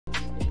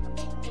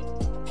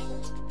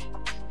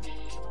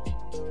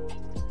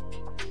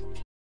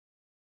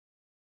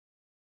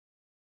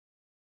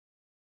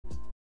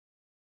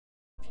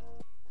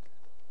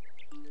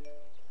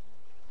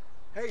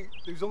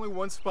There's only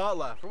one spot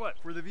left. For what?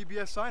 For the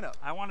VBS sign up.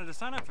 I wanted to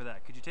sign up for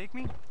that. Could you take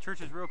me? Church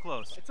is real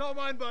close. It's all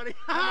mine, buddy.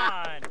 Come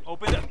on.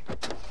 Open it.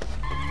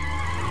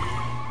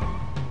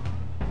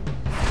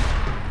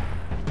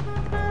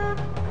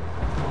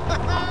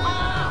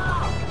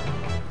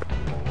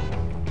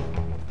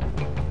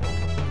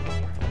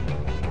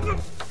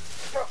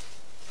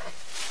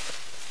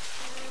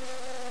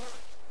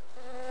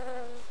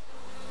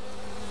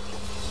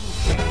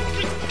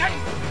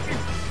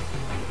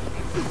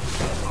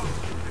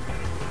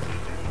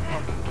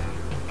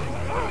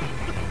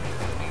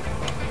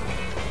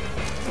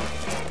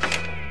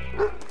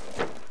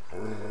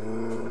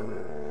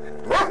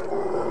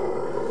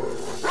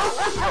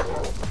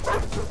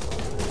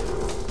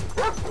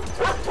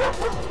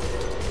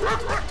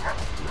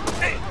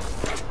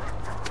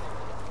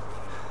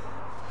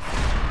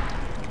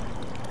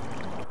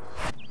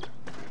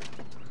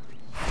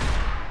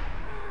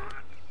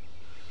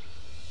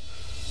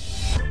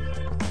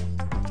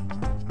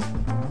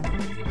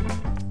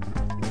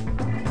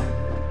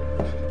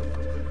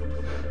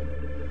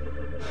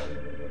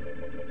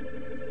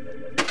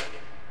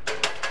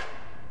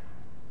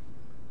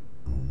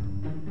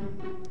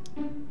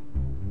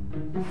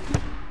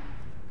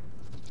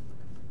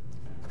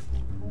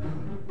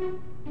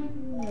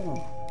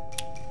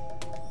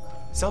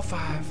 Cell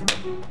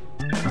 5.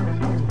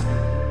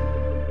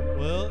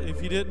 Well,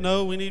 if you didn't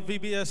know, we need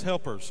VBS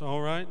helpers, all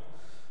right?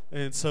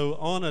 And so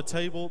on a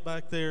table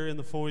back there in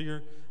the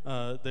foyer,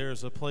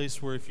 there's a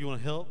place where if you want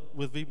to help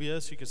with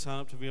VBS, you can sign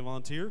up to be a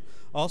volunteer.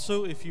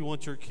 Also, if you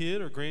want your kid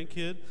or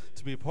grandkid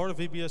to be a part of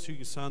VBS, you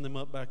can sign them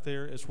up back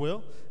there as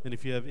well. And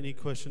if you have any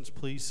questions,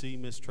 please see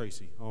Miss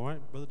Tracy. All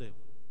right, Brother Dale.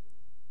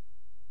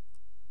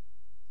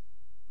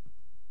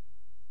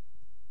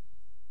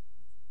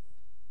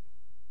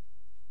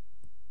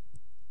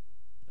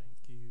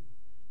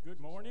 Good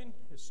morning.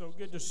 It's so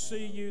good to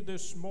see you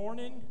this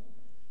morning.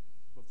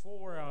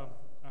 Before I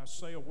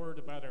say a word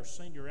about our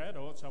senior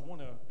adults, I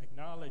want to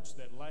acknowledge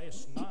that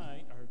last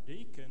night our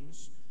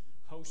deacons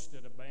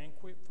hosted a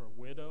banquet for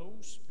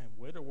widows and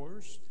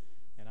widowers,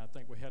 and I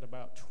think we had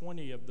about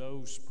 20 of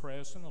those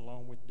present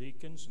along with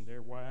deacons and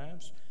their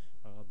wives.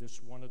 This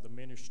is one of the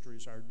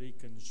ministries our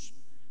deacons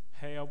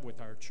have with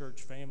our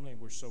church family,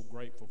 and we're so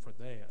grateful for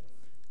that.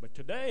 But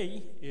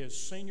today is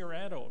Senior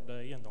Adult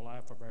Day in the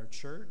life of our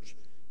church,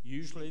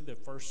 usually the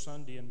first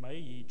Sunday in May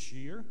each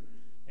year,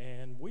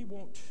 and we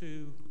want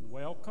to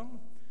welcome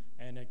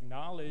and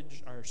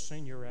acknowledge our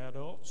senior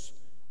adults.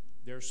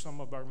 They're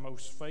some of our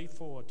most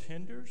faithful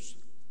attenders,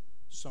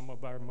 some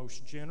of our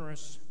most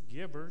generous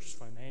givers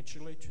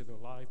financially to the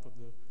life of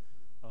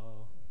the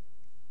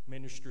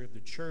ministry of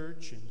the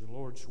church and the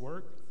Lord's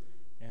work,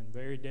 and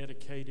very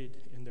dedicated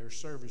in their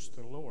service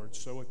to the Lord.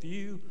 So if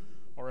you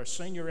are a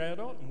senior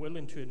adult and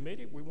willing to admit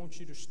it, we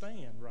want you to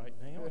stand right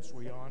now as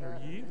we honor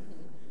you.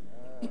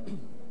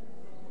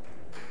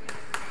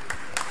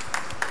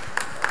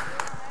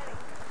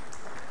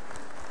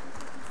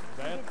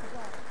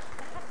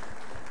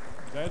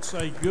 That's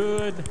a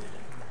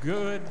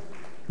good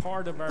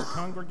part of our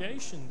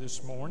congregation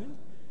this morning.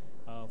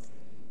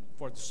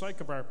 For the sake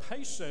of our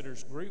pace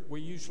setters group,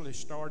 we usually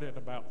start at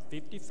about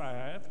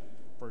 55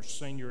 for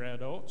senior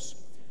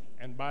adults.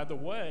 And by the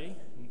way,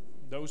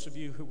 those of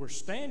you who were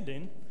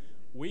standing,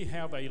 we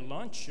have a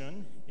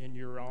luncheon in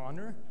your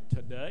honor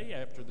today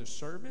after the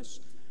service.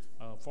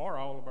 For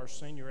all of our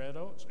senior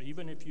adults.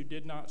 Even if you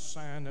did not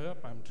sign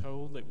up, I'm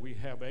told that we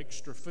have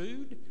extra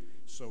food,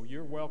 so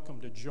you're welcome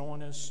to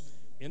join us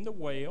in the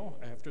well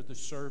after the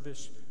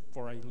service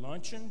for a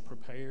luncheon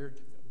prepared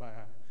by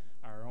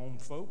our own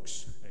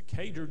folks, a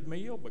catered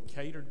meal, but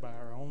catered by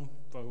our own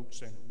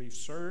folks, and be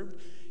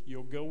served.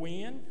 You'll go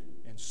in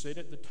and sit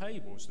at the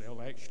tables.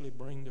 They'll actually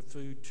bring the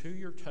food to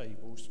your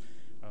tables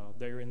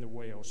there in the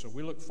well, so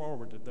we look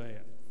forward to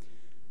that.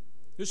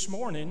 This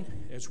morning,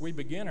 as we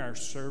begin our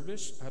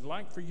service, I'd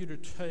like for you to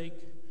take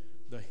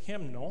the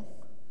hymnal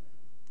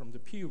from the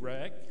pew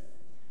rack,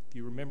 if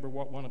you remember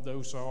what one of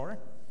those are.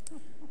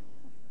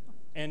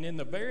 And in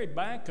the very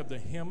back of the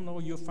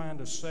hymnal, you'll find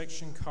a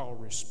section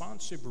called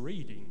Responsive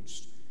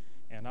Readings.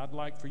 And I'd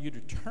like for you to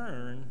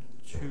turn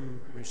to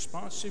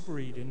responsive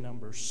reading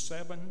number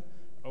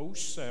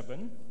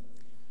 707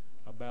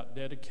 about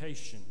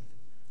dedication.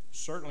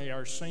 Certainly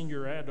our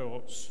senior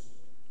adults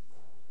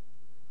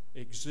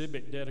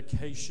exhibit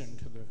dedication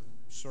to the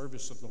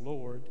service of the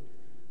Lord,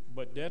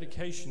 but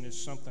dedication is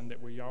something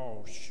that we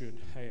all should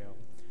have.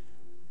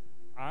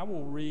 I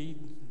will read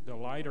the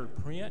lighter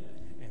print,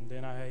 and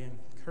then I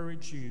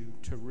encourage you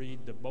to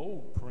read the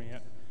bold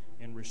print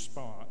in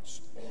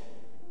response.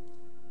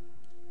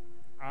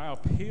 I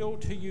appeal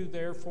to you,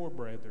 therefore,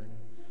 brethren,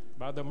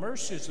 by the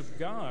mercies of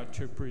God,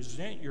 to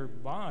present your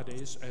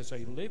bodies as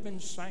a living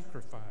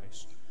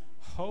sacrifice,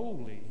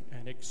 holy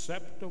and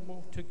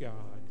acceptable to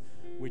God,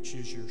 which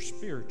is your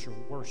spiritual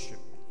worship.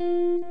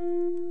 Do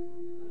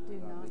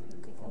not be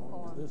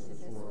conformed to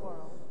this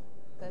world,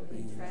 but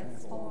be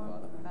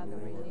transformed by the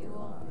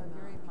renewal of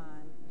your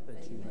mind,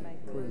 that you may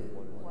prove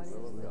what is the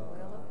will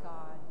of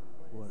God,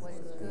 what is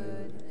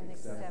good and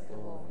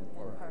acceptable and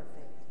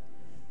perfect.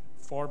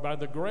 For by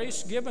the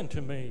grace given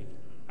to me,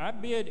 I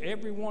bid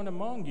every one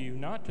among you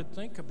not to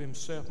think of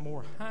himself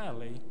more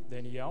highly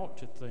than he ought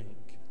to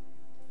think.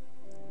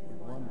 In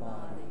one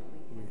body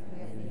we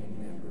have many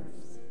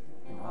members,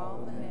 and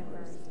all the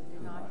members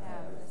do not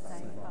have the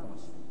same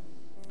function.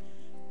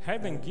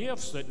 Having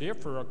gifts that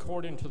differ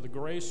according to the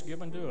grace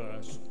given to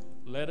us,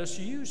 let us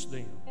use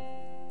them.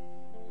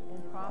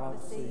 In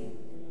prophecy,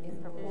 in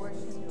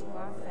proportion to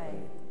our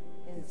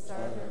faith, in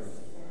service,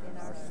 in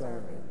our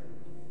serving.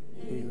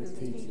 He who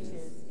teaches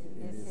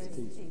is his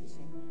teaching.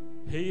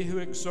 He who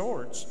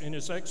exhorts in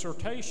his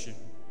exhortation.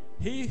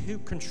 He who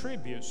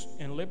contributes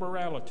in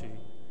liberality.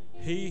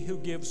 He who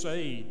gives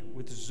aid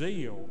with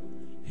zeal.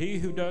 He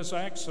who does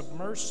acts of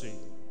mercy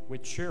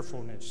with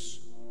cheerfulness.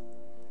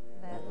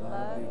 Let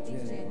love be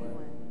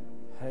genuine.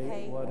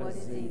 Hate what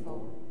is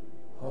evil.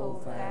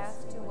 Hold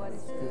fast to what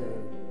is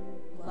good.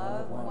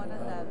 Love one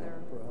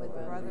another with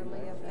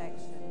brotherly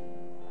affection.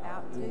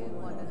 Outdo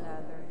one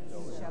another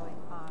in showing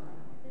honor.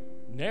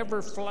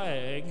 Never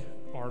flag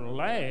or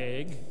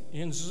lag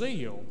in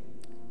zeal.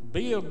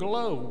 Be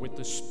aglow with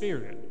the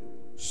Spirit.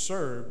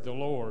 Serve the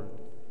Lord.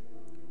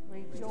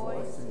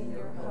 Rejoice in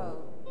your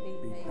hope.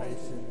 Be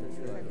patient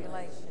in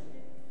tribulation.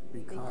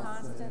 Be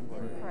constant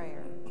in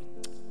prayer.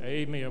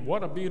 Amen.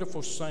 What a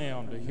beautiful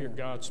sound to hear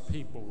God's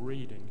people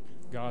reading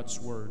God's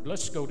word.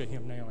 Let's go to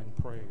him now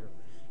in prayer.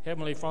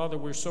 Heavenly Father,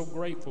 we're so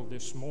grateful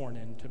this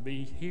morning to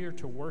be here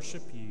to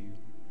worship you.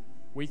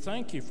 We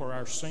thank you for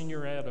our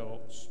senior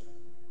adults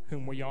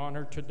whom we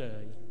honor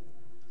today.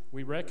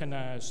 We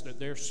recognize that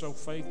they're so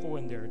faithful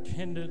in their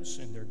attendance,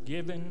 in their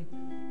giving,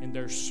 in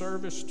their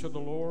service to the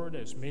Lord,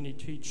 as many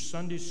teach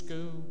Sunday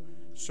school,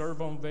 serve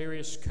on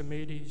various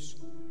committees,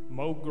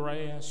 mow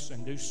grass,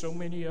 and do so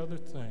many other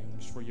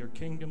things for your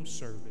kingdom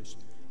service.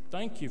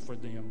 Thank you for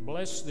them.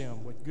 Bless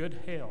them with good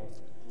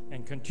health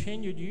and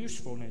continued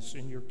usefulness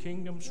in your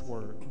kingdom's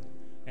work.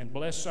 And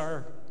bless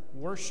our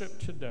worship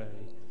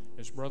today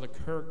as Brother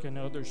Kirk and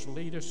others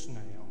lead us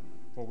now.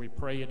 For we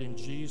pray it in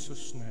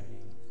Jesus'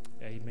 name.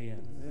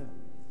 Amen.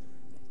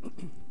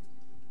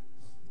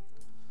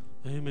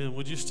 Amen.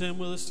 Would you stand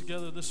with us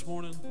together this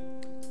morning?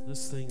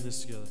 Let's sing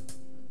this together.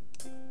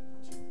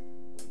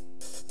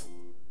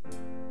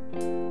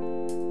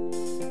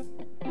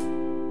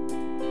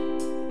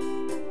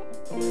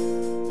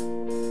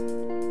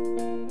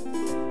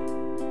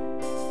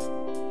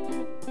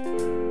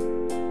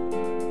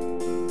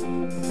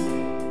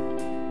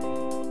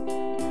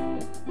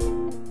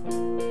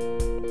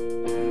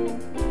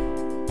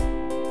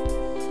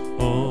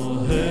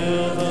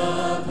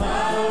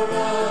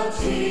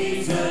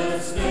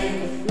 Jesus'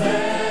 name,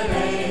 let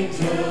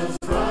angels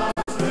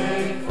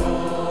prostrate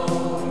fall.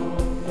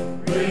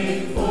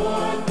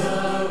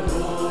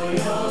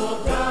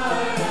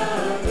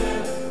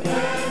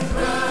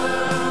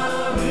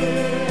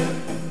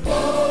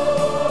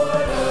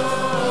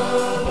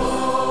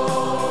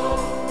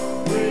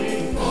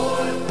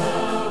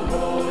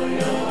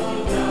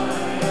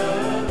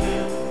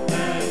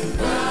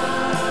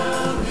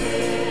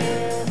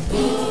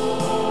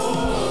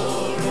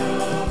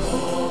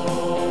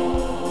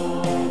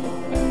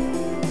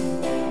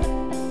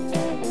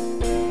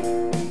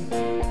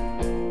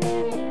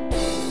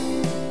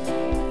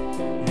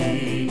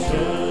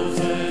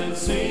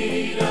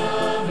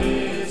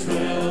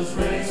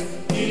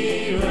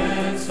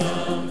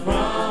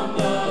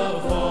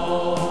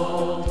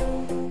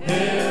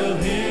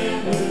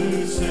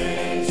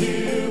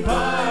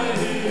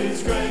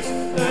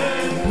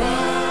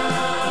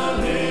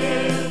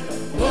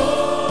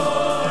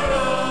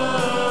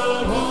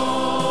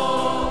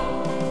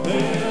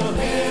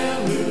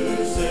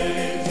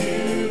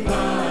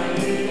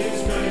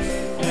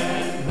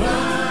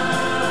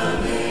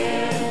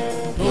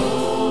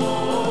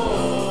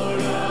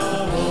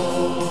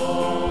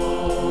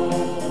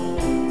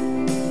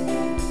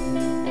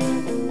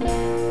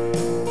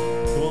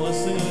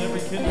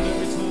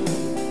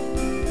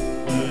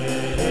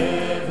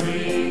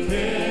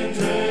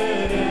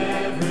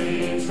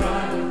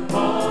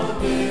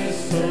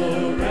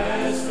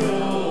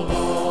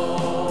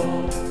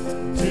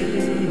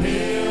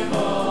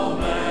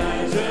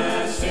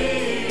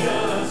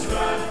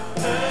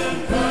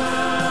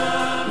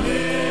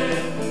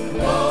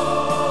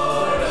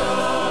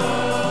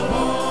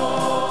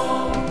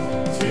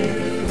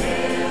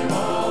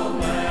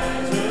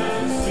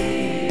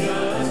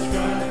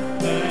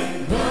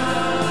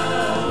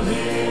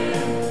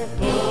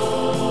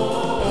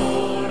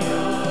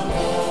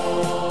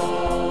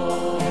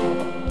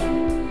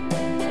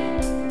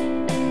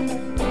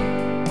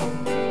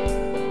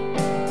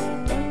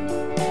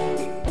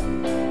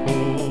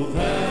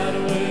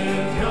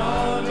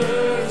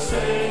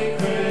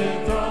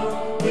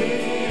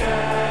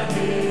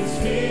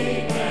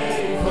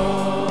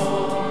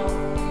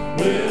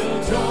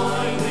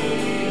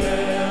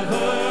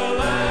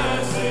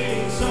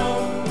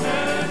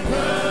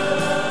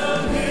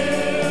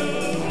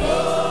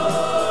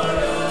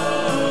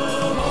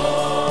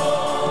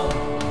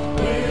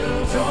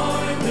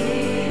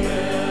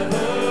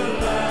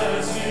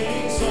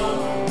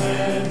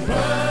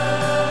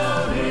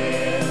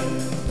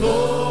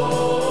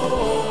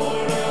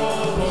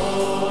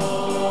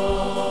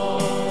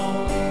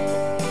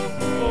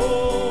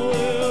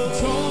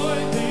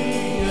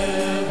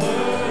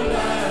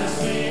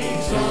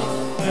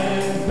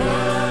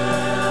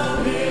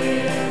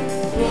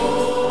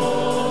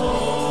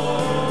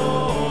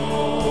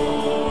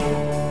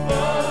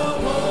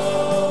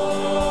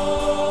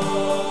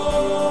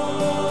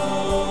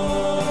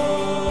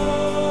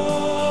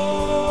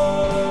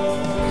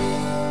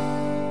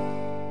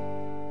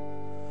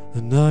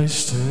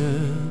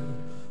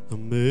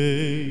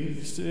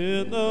 amazed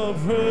in the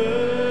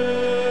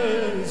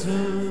presence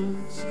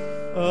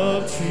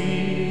of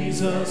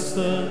Jesus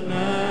the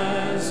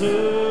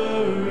Nazarene,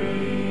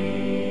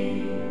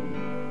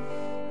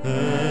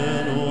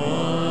 and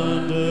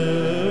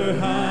wonder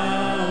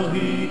how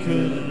he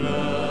could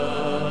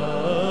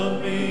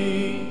love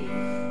me,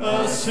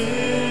 a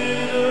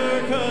sinner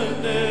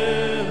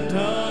condemned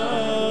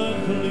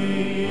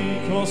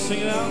unclean. Come on, sing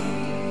it out.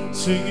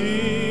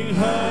 Singing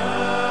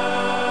how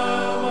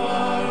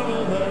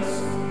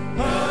marvelous,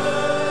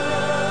 how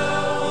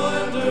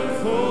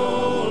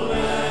wonderful,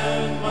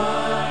 and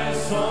my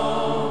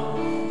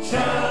song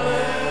shall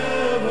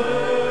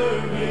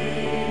ever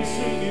be.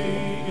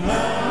 Singing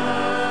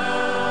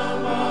how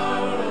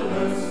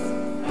marvelous,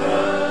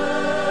 how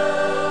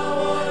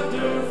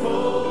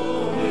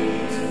wonderful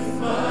is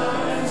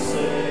my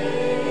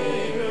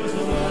Savior's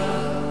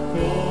love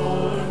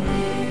for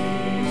me.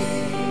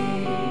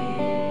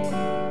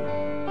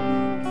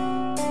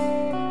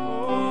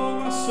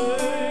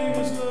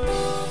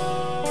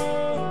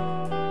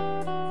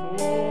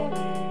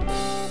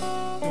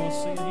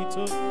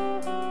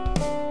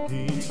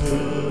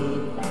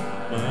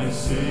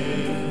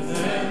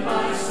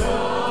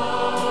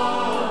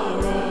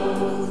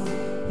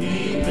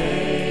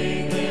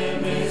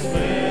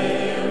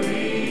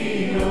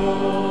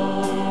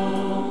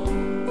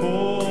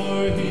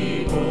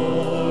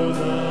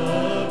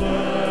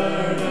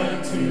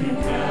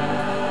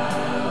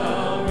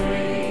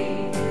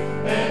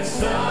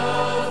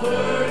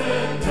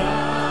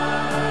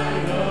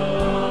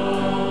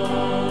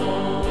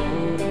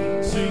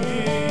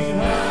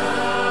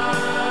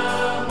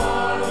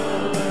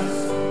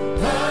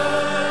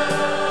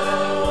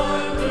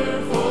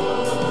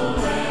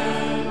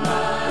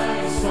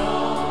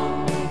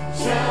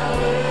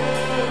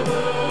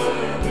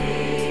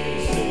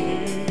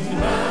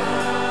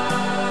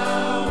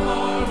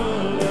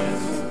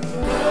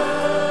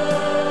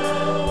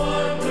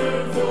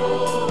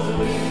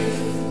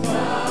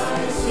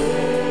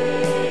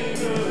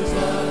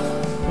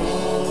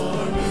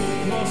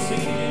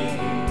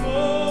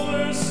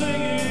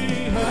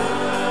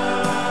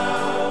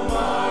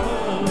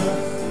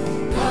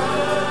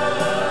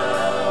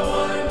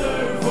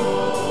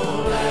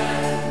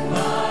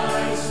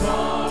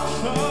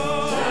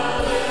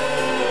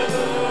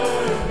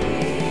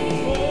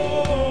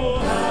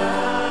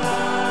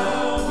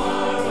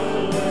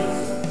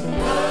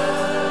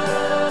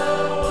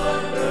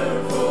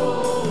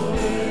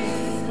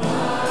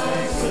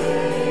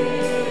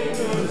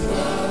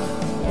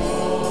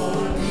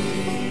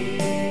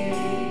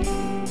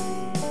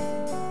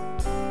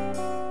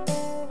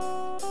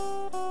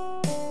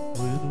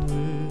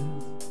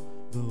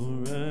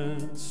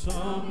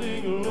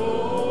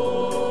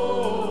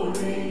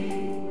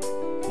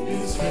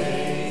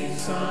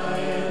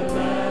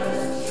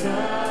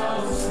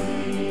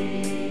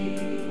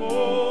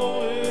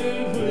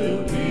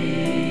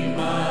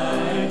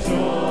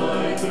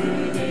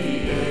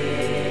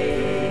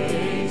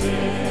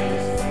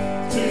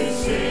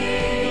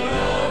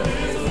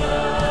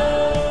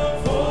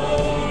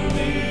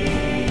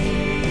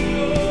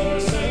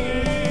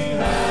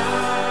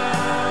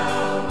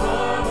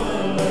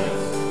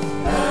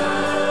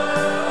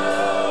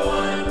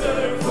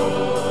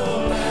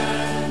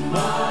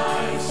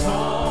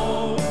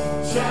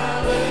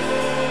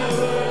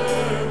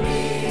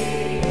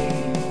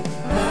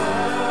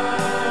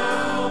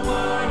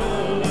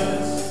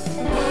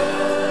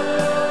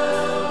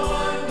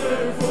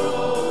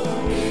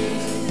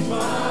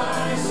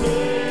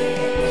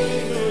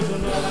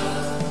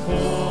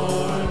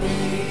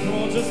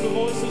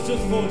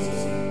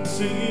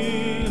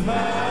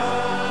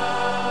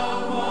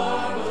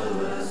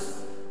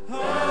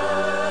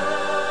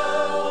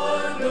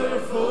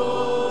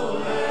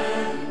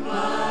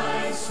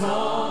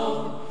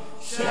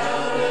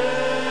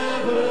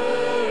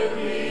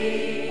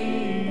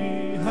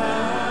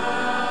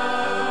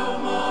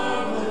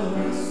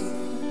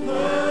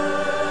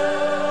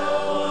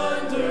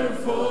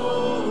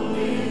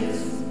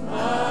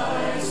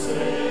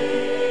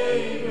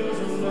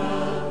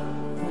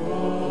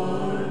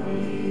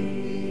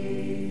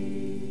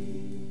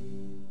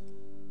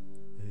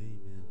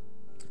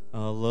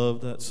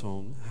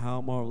 Song,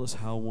 how marvelous,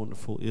 how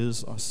wonderful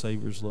is our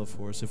Savior's love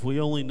for us. If we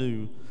only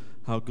knew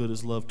how good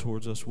his love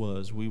towards us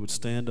was, we would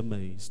stand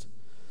amazed.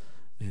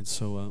 And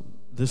so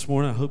this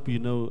morning, I hope you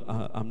know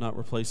I'm not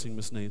replacing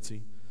Miss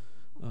Nancy.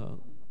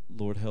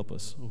 Lord help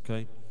us,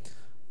 okay?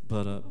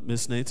 But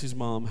Miss Nancy's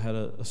mom had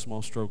a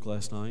small stroke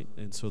last night,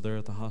 and so they're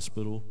at the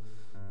hospital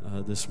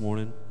this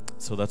morning.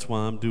 So that's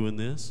why I'm doing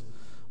this.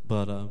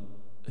 But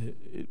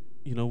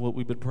you know what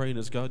we've been praying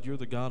is, God, you're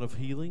the God of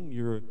healing.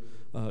 You're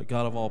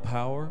God of all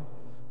power.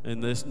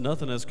 And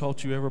nothing has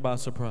caught you ever by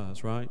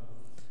surprise, right?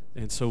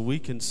 And so we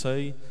can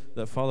say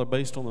that, Father,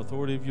 based on the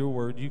authority of your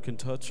word, you can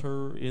touch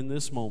her in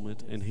this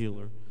moment and heal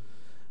her.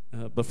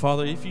 But,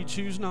 Father, if you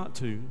choose not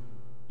to,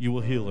 you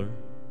will heal her.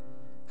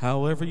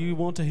 However you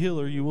want to heal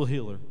her, you will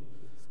heal her,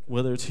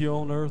 whether it's here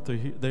on earth or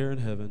there in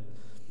heaven.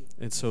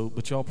 And so,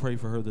 but y'all pray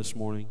for her this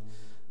morning.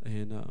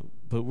 And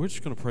But we're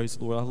just going to praise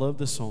the Lord. I love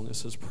this song. It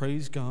says,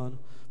 praise God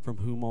from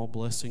whom all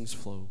blessings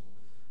flow.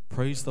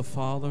 Praise the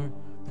Father,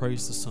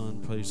 praise the Son,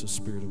 praise the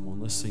Spirit of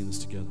one. Let's sing this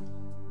together.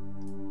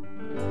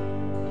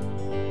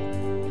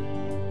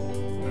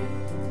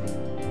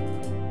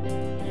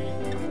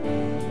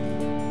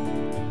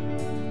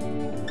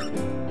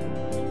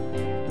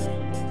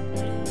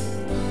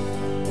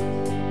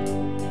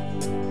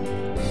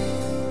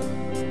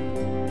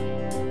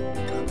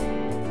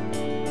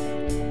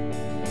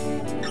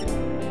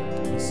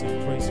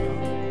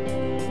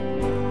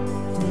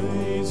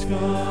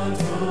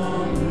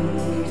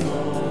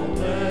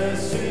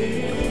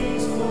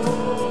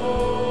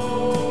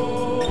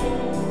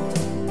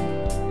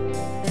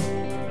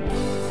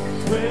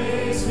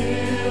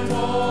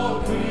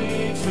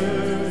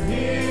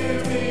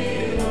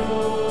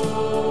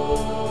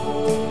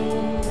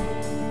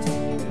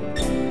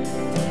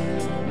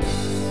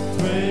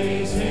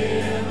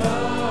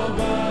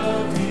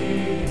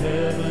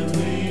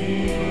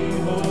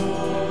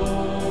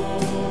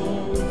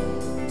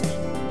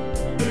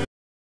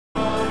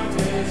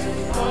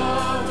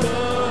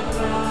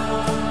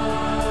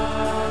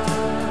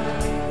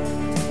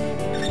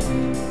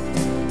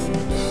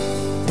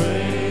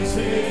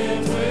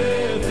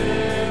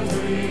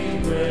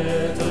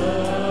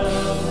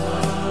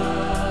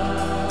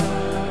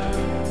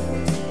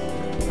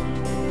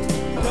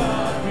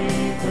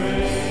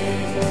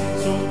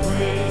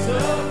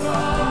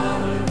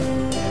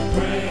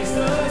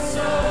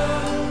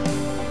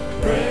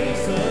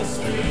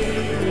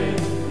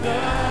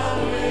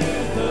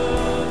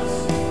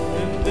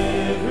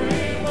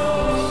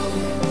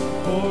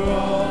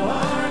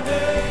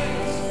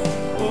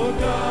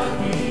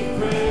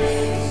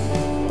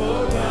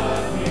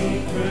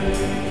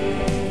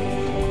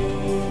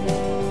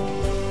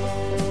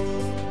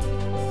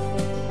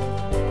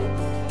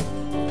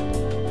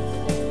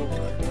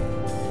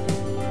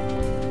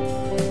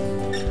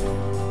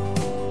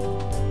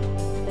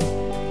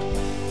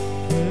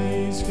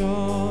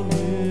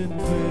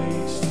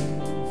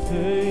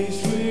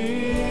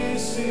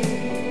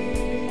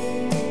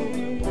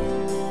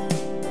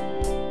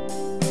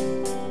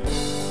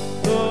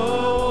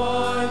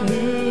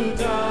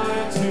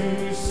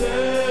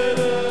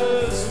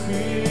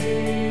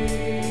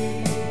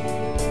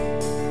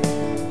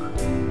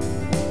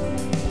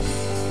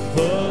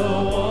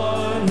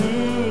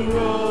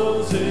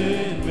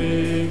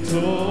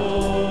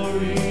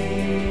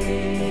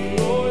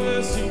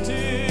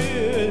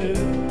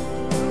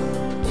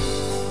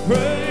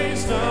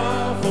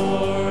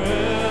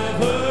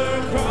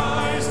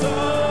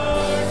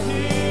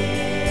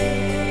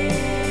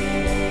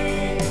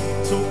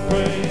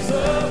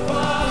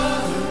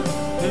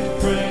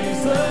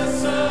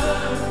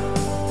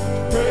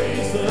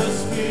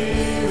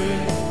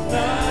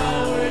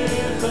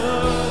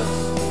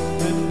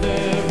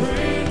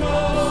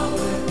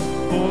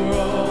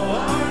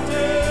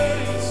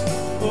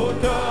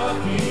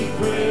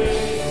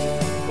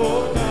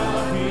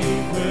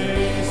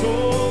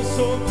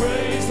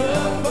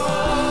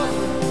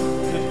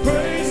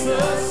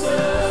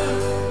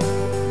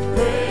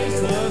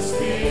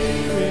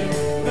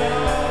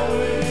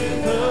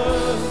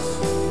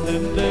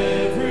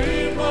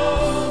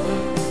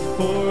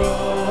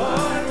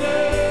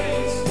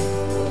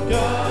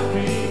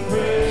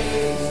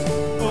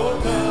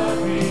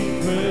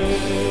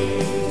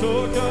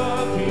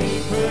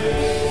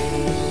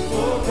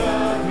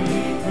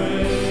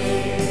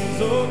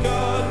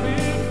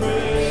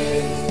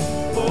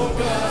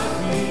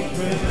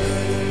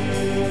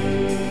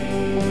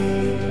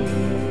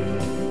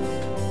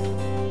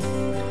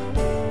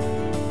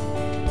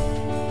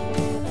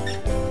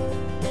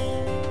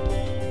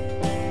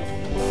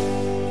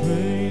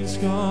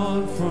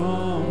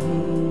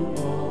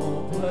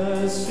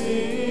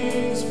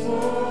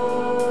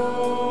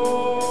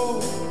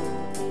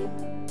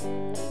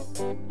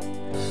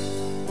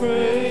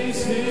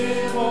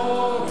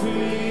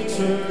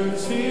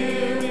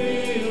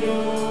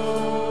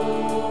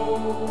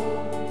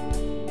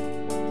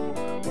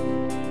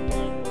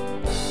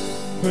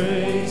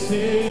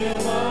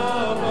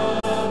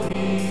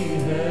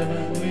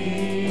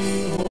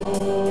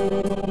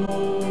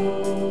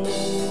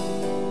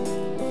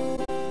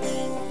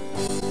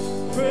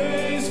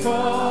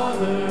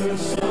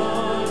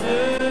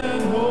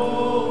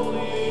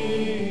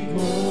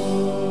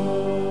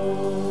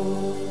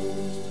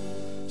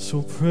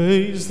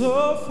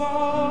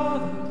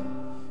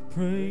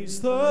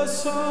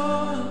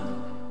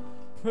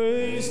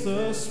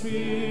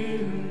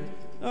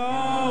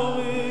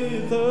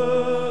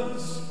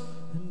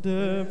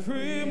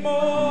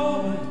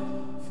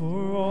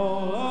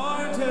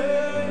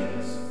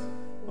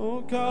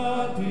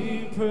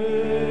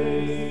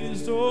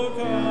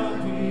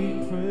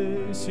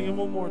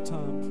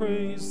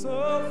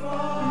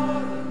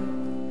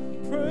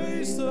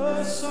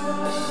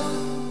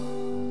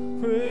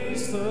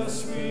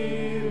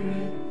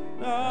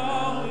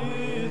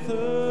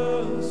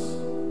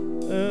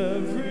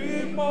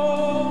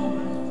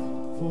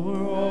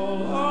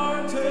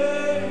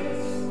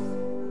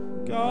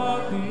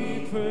 God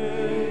be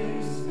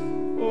praised.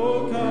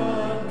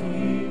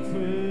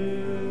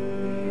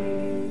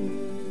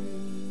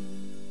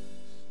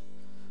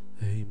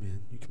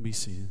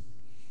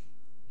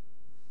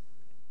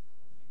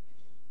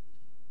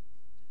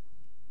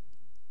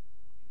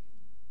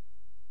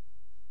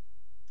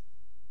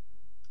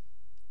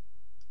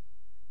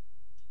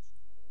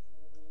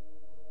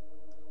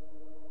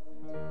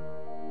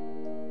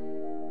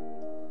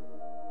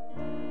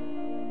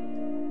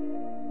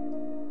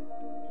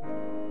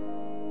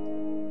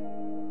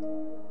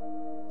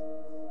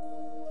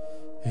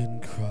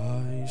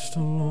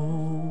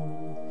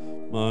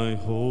 my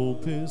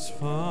hope is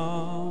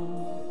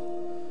found.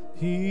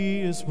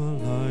 He is my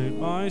light,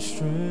 my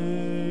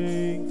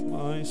strength,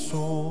 my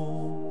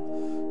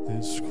song.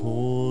 This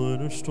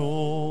cornerstone,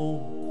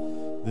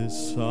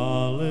 this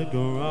solid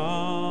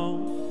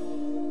ground,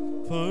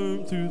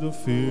 firm through the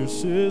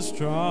fiercest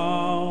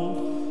drought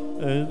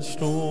and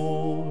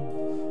storm.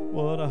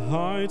 What a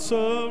heights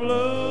of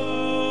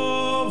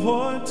love,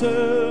 what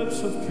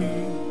depths of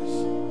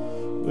peace,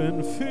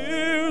 when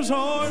fears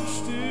are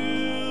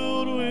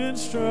stilled, when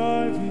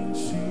striving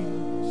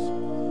cease.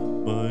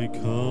 My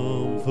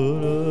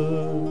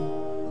comforter,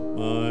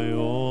 my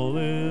all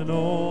in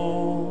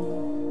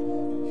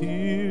all,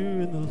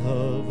 here in the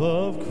love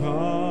of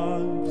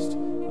Christ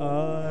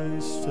I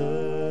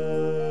stand.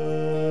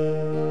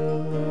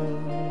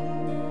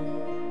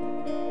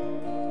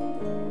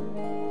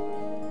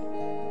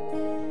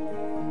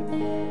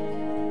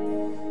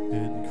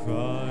 In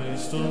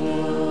Christ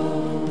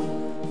alone,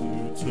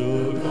 who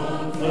took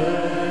on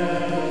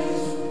flesh,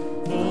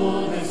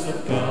 fullness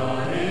of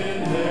God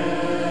in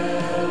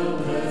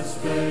helpless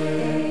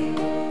faith,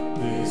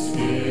 this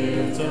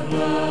gift of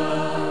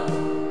love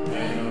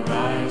and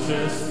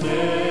righteousness,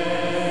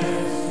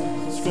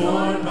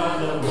 scorned by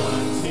the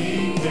ones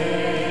he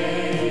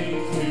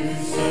came to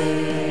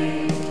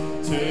save,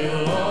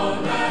 till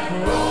on that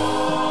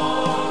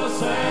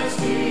cross as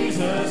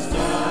Jesus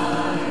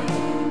died,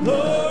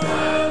 the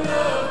wrath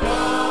of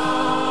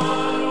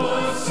God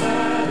was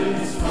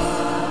satisfied.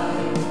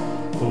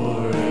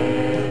 For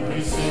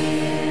every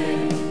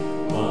sin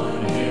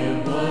on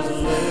him was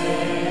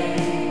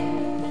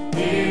laid,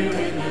 here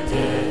in the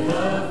death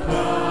of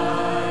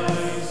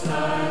Christ I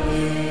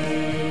live.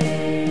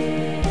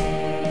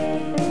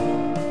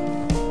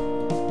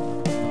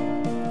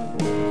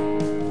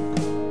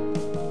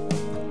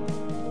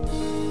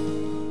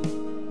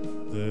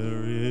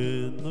 There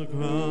in the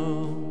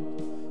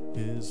ground,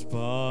 his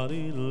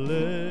body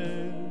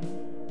lay,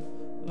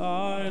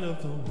 light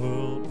of the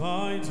world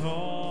by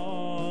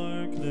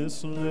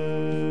darkness laid.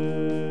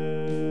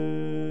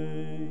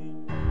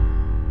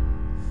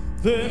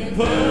 Then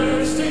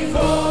bursting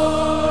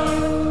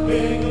forth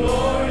in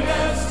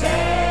glorious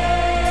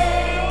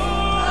day,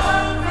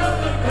 on from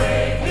the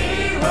grave he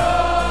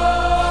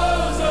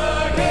rose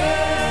again,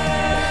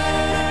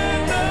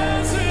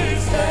 as he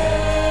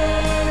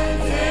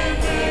stands in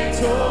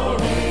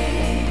victory,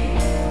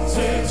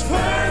 since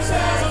curse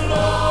has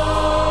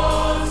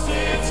lost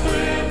its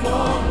grip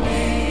on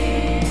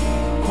me.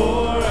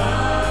 For I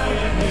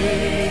am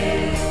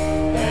his,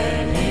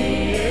 and he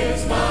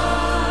is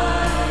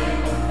mine,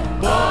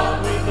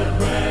 bought with the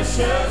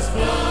precious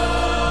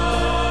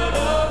blood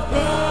of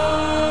Christ.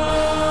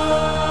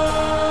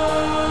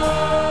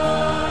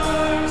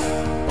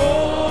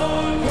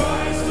 On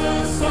Christ the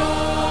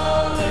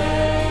solid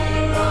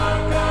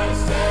rock I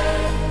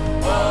stand,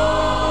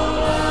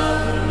 all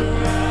other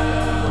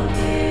around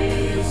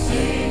is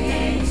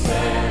sinking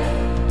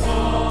sand,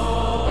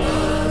 all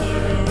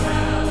other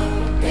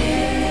around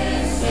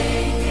is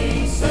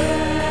sinking sand.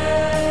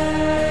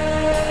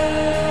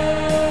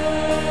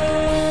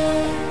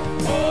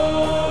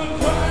 On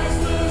Christ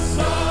the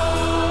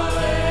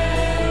solid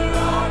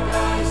rock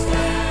I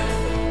stand,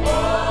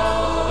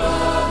 all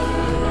other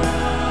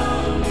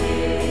around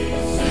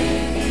is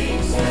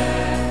sinking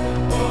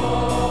sand,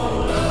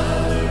 all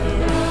other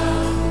around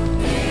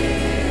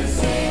is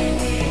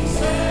sinking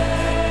sand.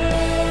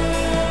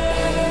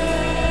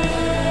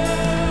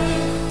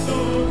 No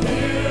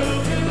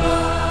guilt in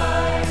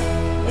life,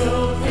 no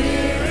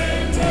fear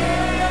in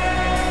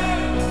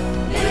death,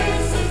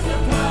 this is the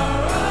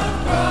power of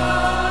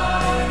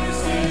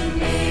Christ in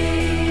me.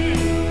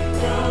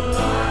 From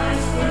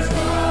life's first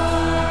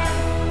cry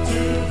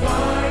to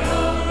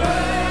final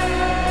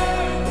breath,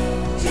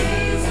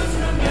 Jesus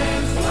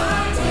remains my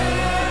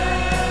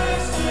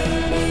destiny.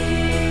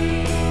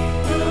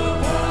 The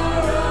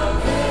power of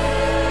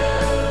hell,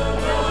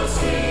 no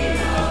scheme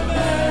of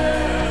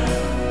man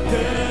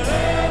can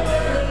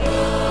ever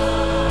pluck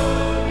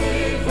me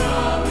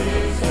from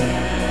his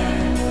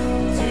hand,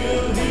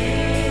 till he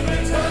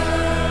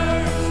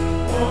returns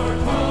or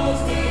calls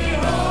me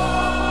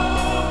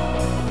home.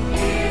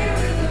 Here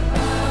in the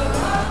power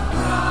of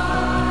Christ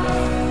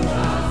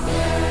I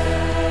stand.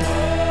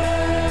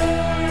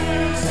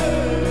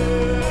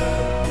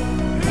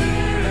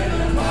 Here in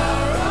the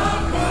power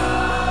of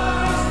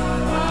Christ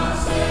I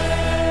stand.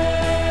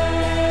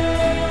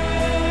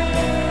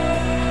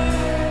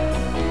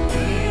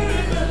 Here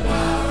in the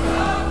power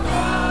of Christ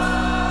I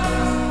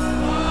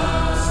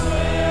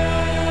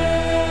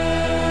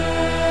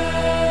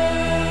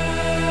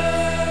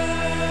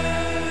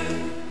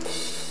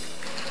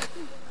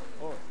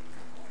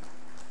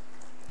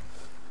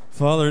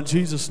Father, in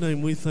Jesus'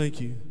 name, we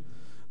thank you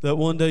that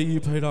one day you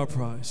paid our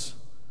price,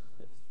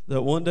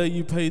 that one day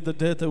you paid the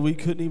debt that we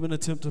couldn't even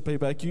attempt to pay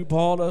back. You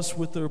bought us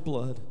with their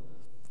blood.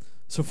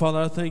 So, Father,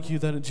 I thank you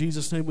that in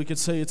Jesus' name we could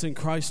say it's in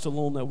Christ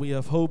alone that we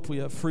have hope, we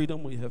have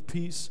freedom, we have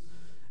peace.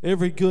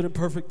 Every good and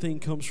perfect thing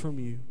comes from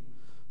you.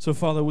 So,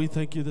 Father, we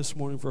thank you this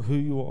morning for who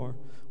you are.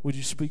 Would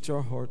you speak to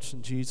our hearts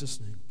in Jesus'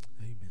 name?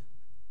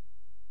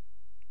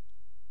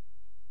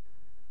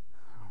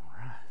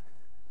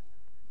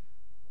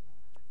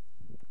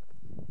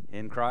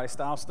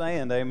 Christ I'll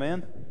stand.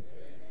 Amen.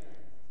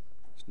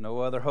 There's no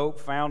other hope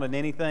found in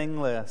anything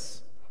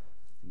less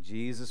than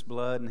Jesus'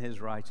 blood and His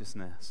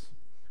righteousness.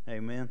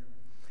 Amen.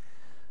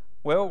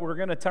 Well, we're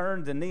going to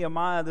turn to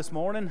Nehemiah this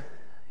morning.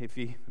 If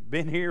you've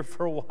been here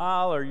for a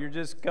while or you're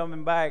just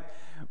coming back,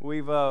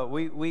 we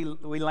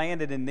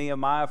landed in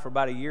Nehemiah for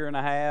about a year and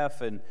a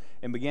half and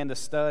began to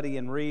study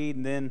and read,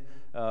 and then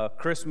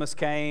Christmas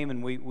came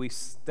and we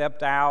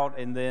stepped out,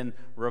 and then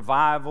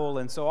revival,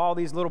 and so all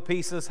these little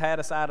pieces had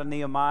us out of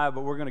Nehemiah,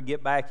 but we're going to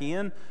get back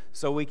in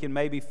so we can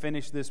maybe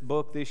finish this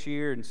book this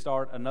year and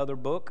start another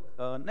book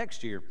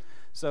next year.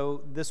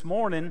 So this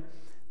morning,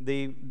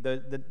 the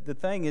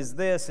thing is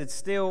this: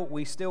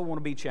 we still want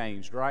to be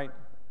changed, right?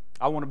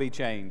 I want to be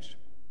changed.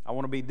 I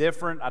want to be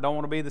different. I don't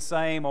want to be the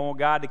same. I want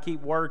God to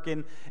keep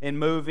working and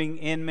moving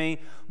in me.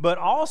 But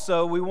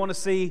also, we want to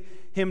see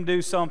Him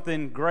do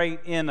something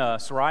great in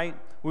us, right?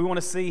 We want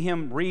to see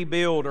Him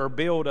rebuild or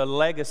build a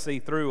legacy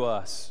through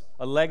us.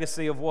 A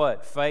legacy of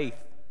what?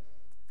 Faith.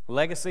 A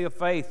legacy of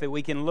faith that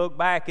we can look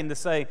back and to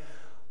say,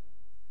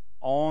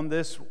 on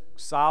this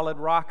solid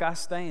rock I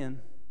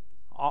stand.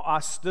 I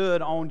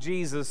stood on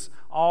Jesus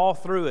all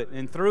through it.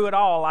 And through it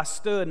all, I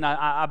stood and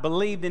I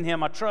believed in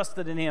Him. I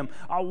trusted in Him.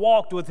 I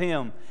walked with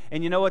Him.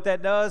 And you know what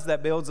that does?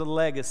 That builds a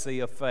legacy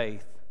of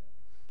faith.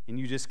 And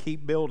you just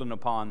keep building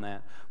upon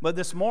that. But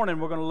this morning,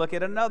 we're going to look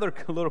at another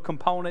little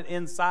component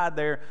inside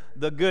there,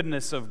 the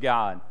goodness of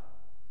God.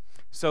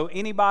 So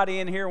anybody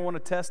in here want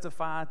to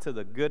testify to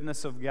the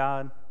goodness of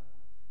God?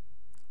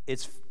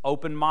 It's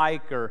open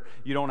mic, or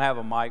you don't have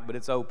a mic, but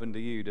it's open to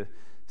you to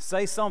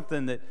say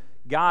something that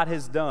God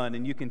has done,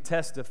 and you can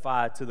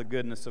testify to the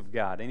goodness of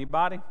God.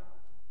 Anybody?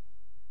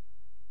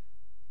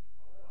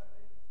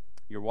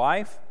 Your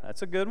wife?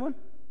 That's a good one.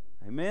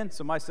 Amen.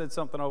 Somebody said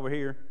something over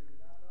here.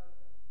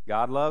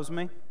 God loves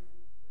me.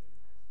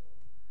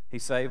 He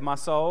saved my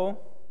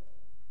soul.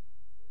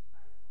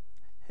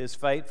 His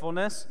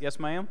faithfulness. Yes,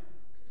 ma'am.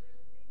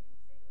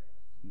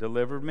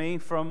 Delivered me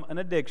from an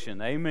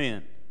addiction.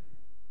 Amen.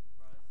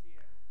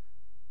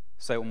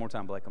 Say it one more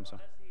time, Blake. I'm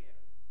sorry.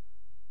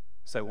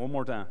 Say it one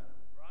more time.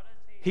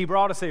 He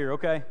brought us here,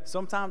 okay.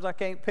 Sometimes I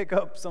can't pick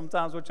up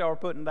sometimes what y'all are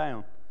putting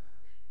down.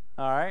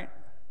 All right.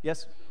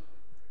 Yes?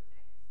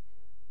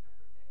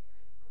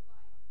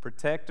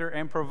 Protector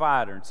and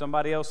provider. And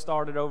somebody else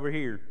started over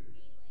here.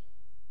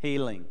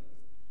 Healing.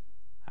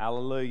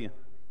 Hallelujah.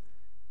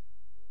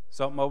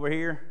 Something over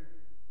here?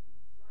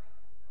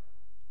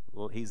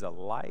 Well, He's a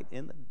light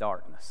in the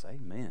darkness.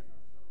 Amen.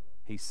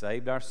 He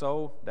saved our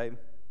soul. David?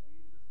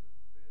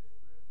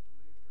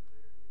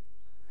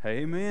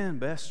 Amen.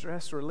 Best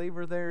stress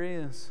reliever there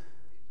is.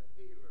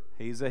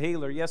 He's a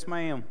healer. Yes,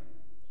 ma'am.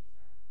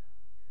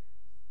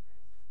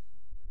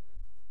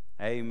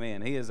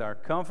 Amen. He is our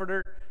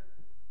comforter.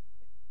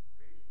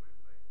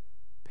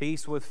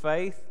 Peace with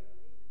faith.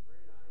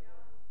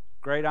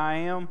 Great I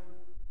am.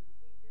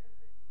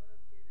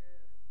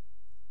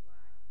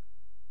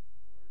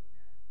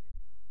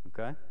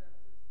 Okay.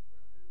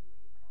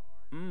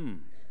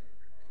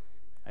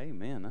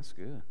 Amen. That's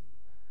good.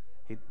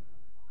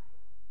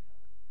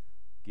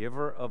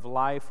 Giver of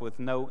life with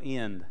no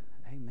end.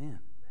 Amen.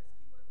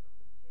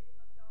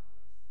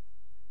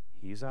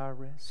 He's our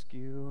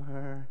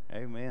rescuer.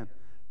 Amen.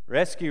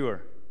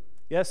 Rescuer.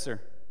 Yes,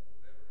 sir.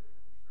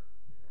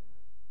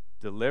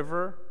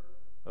 Deliverer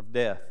of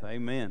death.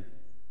 Amen.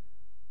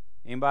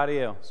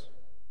 Anybody else?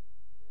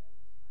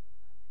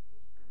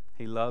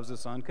 He loves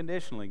us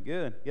unconditionally.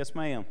 Good. Yes,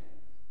 ma'am.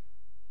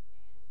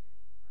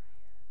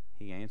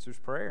 He answers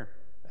prayer.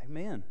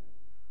 Amen.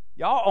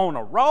 Y'all on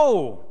a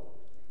roll.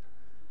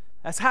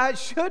 That's how it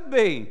should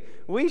be.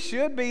 We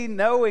should be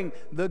knowing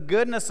the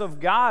goodness of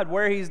God,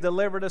 where He's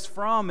delivered us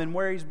from and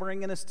where He's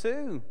bringing us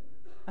to.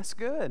 That's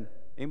good.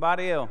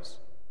 Anybody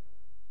else?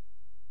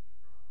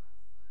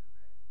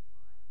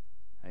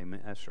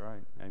 Amen. That's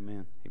right.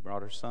 Amen. He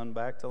brought His Son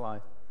back to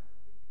life.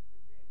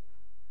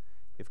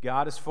 If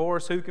God is for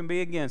us, who can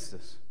be against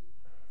us?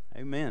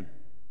 Amen.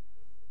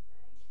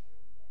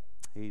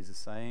 He's the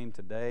same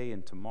today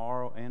and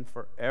tomorrow and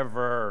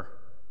forever.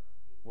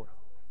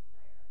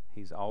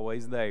 He's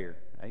always there.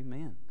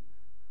 Amen.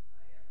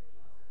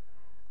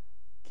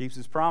 Keeps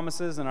His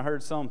promises, and I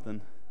heard something.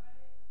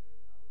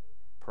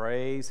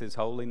 Praise His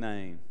holy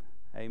name.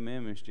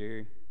 Amen, Miss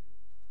Jerry.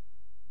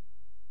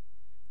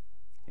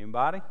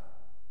 Anybody?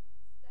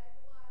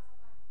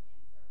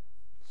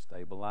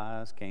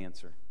 Stabilize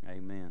cancer.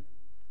 Amen.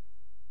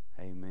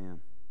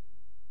 Amen.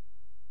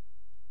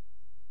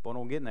 Boy,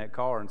 don't get in that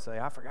car and say,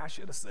 I forgot I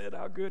should have said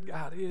how good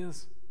God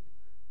is.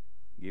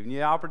 Giving you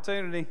the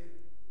opportunity.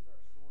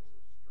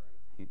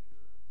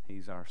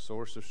 He's our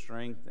source of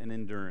strength and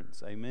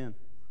endurance. Amen.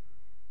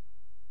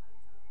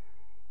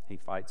 He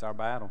fights our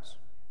battles.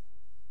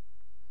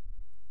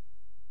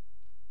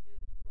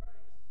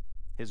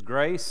 His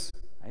grace.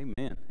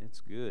 Amen. It's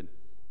good.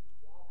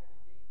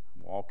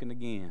 Walking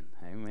again.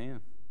 Amen.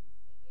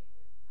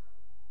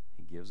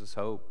 He gives us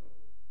hope.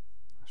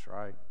 That's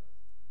right.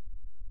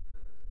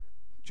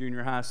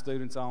 Junior high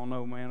students, I don't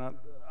know, man.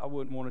 I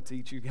wouldn't want to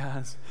teach you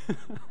guys.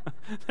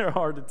 They're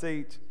hard to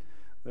teach.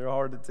 They're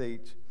hard to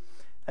teach.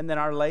 And then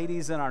our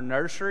ladies in our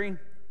nursery,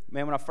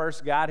 man, when I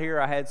first got here,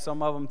 I had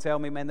some of them tell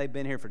me, man, they've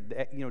been here for,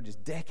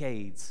 just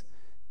decades,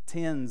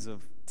 tens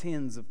of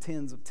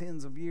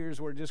years,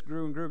 where it just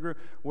grew and grew.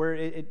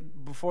 Where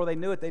before they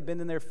knew it, they'd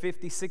been in there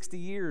 50, 60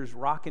 years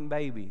rocking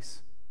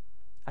babies.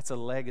 That's a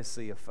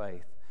legacy of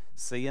faith.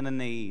 Seeing a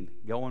need,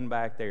 going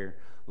back there,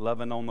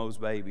 loving on those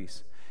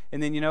babies.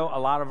 And then, a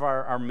lot of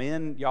our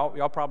men,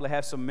 y'all probably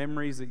have some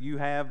memories that you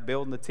have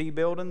building the T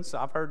buildings.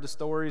 I've heard the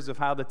stories of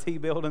how the T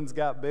buildings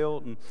got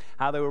built and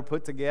how they were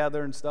put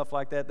together and stuff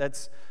like that.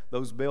 That's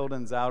those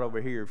buildings out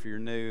over here if you're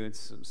new.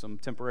 It's some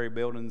temporary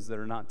buildings that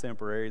are not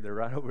temporary. They're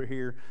right over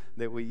here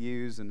that we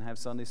use and have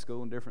Sunday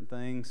school and different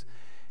things.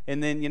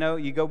 And then,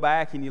 you go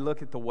back and you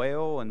look at the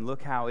well and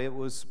look how it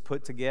was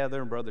put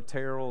together. And Brother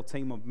Terrell, a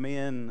team of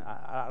men,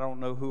 I don't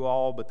know who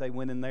all, but they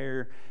went in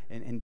there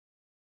and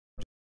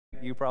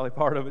you probably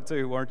part of it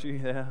too, weren't you?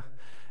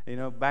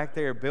 Yeah. Back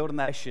there building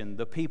that nation,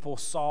 the people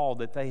saw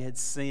that they had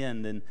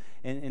sinned.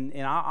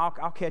 And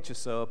I'll catch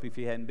us up if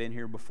you hadn't been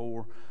here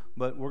before.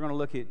 But we're going to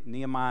look at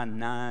Nehemiah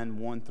 9,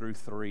 1 through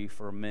 3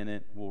 for a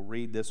minute. We'll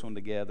read this one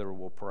together,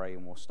 we'll pray,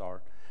 and we'll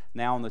start.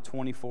 Now on the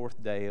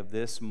 24th day of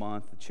this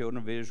month, the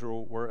children of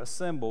Israel were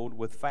assembled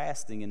with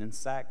fasting and in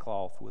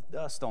sackcloth with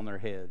dust on their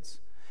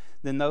heads.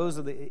 Then those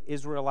of the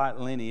Israelite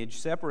lineage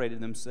separated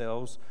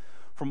themselves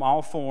from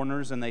all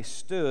foreigners, and they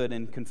stood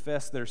and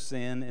confessed their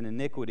sin and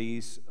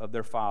iniquities of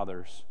their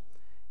fathers.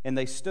 And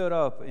they stood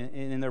up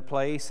in their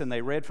place, and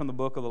they read from the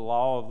book of the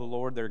law of the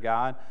Lord their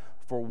God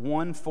for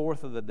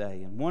 1/4 of the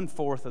day. And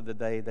 1/4 of the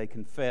day they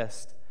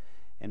confessed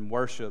and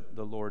worshiped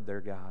the Lord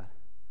their God.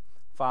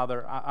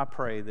 Father, I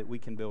pray that we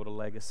can build a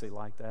legacy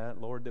like that.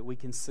 Lord, that we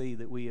can see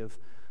that we have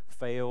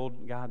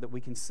failed. God, that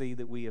we can see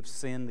that we have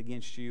sinned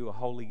against you, a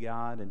holy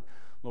God. And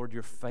Lord,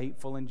 you're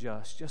faithful and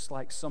just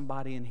like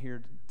somebody in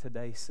here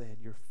today said,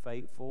 you're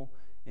faithful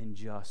and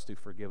just to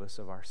forgive us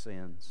of our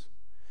sins.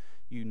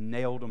 You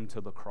nailed them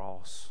to the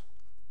cross.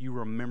 You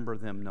remember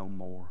them no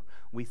more.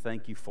 We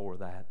thank you for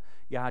that.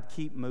 God,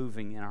 keep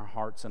moving in our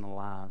hearts and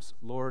lives.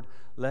 Lord,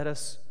 let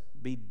us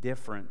be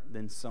different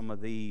than some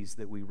of these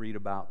that we read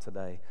about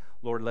today.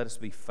 Lord, let us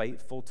be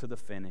faithful to the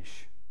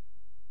finish.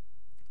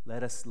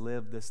 Let us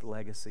live this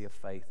legacy of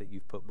faith that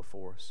you've put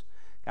before us.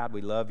 God,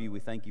 we love you. We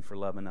thank you for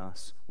loving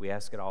us. We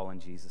ask it all in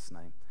Jesus'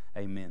 name.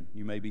 Amen.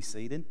 You may be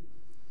seated.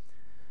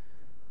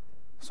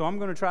 So I'm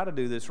going to try to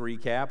do this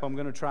recap. I'm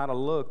going to try to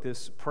look.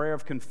 This prayer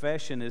of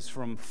confession is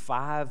from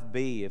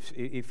 5b.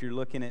 If you're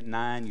looking at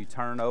 9, you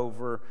turn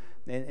over.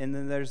 And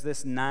then there's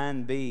this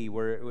 9b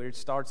where it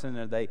starts in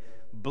there. They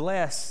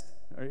blessed.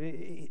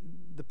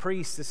 The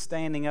priest is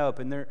standing up,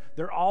 and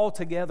they're all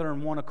together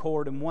in one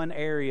accord in one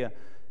area.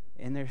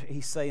 And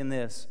he's saying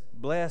this: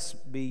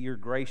 blessed be your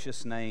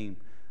gracious name,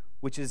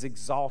 which is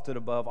exalted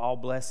above all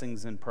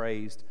blessings and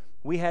praised.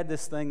 We had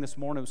this thing this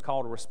morning. It was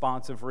called a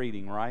responsive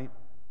reading, right?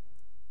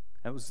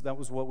 That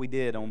was what we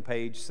did on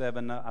page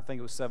 7. I think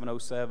it was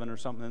 707 or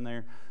something in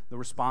there. The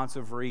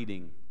responsive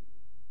reading.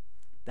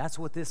 That's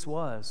what this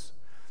was.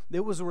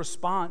 It was a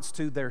response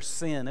to their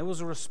sin. It was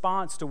a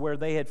response to where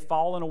they had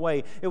fallen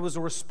away. It was a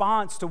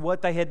response to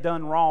what they had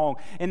done wrong.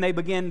 And they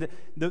began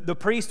the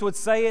priest would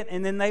say it,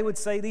 and then they would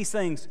say these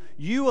things: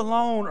 you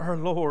alone are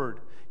Lord.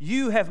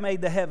 You have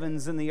made the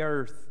heavens and the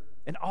earth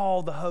and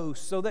all the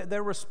hosts. So that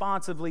they're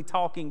responsively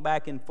talking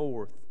back and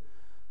forth.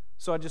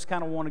 So I just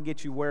kind of want to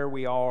get you where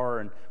we are,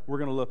 and we're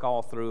going to look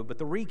all through it. But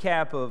the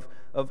recap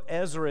of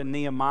Ezra and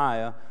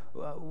Nehemiah,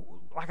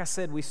 like I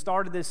said, we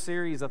started this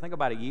series, I think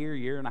about a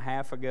year and a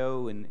half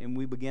ago, and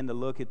we began to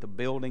look at the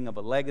building of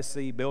a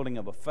legacy, building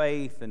of a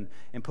faith, and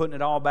putting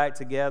it all back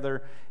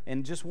together,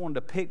 and just wanted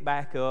to pick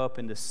back up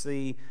and to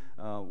see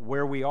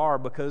where we are,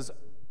 because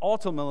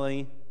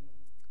ultimately,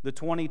 the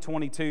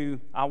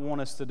 2022 I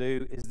want us to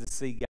do is to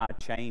see God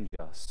change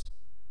us.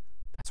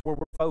 That's where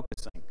we're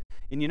focusing.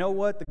 And you know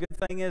what? The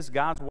good thing is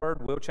God's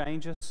Word will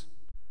change us.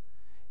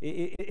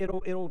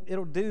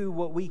 It'll do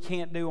what we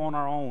can't do on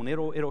our own.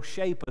 It'll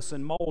shape us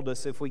and mold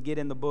us if we get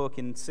in the book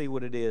and see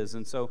what it is.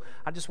 And so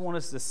I just want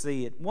us to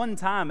see it. One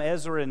time,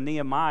 Ezra and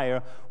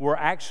Nehemiah were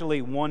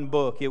actually one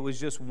book. It was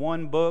just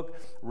one book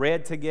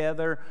read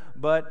together,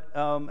 but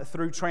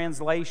through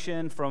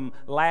translation from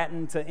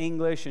Latin to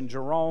English, and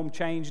Jerome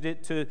changed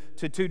it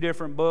to two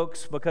different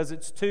books, because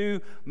it's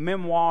two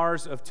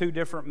memoirs of two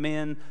different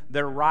men.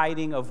 Their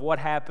writing of what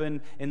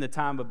happened in the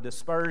time of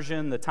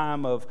dispersion, the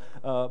time of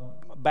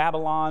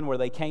Babylon, where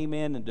they came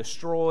in and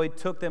destroyed,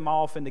 took them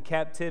off into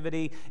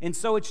captivity. And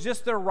so it's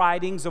just their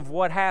writings of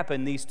what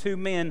happened, these two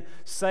men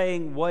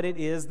saying what it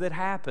is that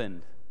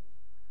happened.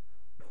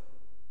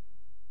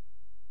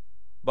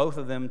 Both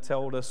of them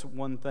told us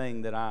one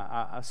thing that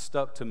I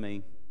stuck to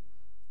me.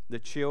 The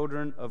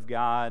children of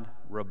God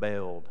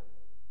rebelled.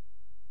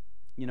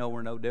 You know,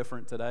 we're no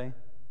different today.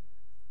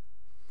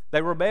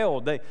 They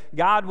rebelled.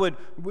 God would,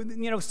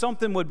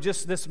 something would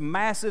just, this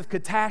massive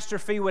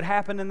catastrophe would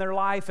happen in their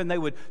life, and they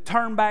would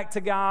turn back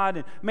to God.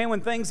 And man, when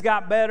things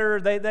got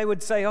better, they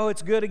would say, oh,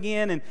 it's good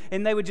again.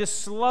 And they would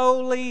just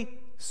slowly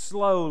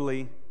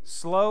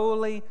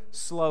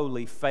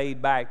slowly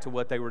fade back to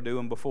what they were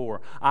doing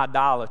before.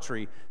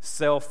 Idolatry,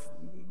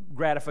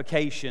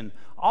 self-gratification,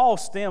 all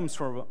stems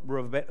from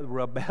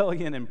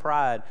rebellion and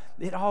pride.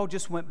 It all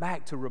just went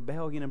back to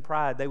rebellion and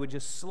pride. They would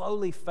just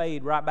slowly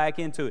fade right back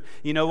into it.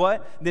 You know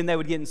what? Then they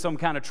would get in some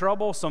kind of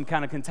trouble, some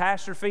kind of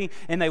catastrophe,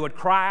 and they would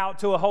cry out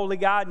to a holy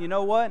God. And you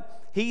know what?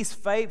 He's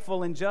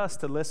faithful and just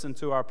to listen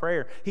to our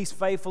prayer. He's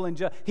faithful and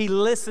just. He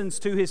listens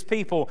to His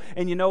people.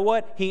 And you know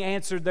what? He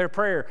answered their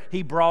prayer.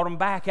 He brought them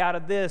back out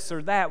of this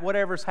or that,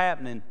 whatever's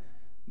happening.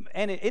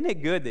 And isn't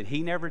it good that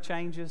He never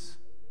changes?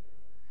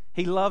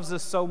 He loves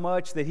us so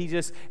much that He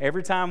just,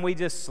 every time we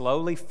just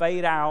slowly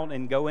fade out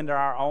and go into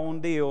our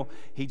own deal,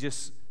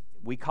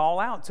 we call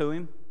out to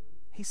Him,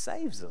 He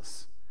saves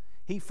us.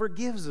 He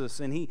forgives us,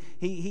 and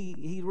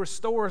He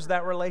restores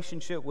that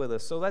relationship with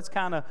us. So that's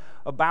kind of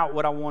about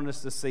what I want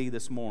us to see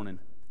this morning.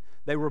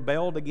 They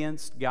rebelled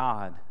against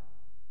God.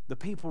 The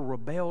people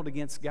rebelled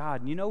against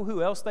God. And you know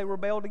who else they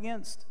rebelled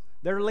against?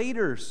 Their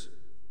leaders.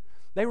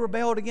 They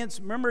rebelled against,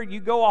 remember, you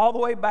go all the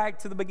way back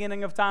to the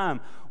beginning of time.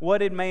 What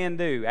did man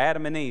do?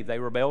 Adam and Eve, they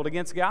rebelled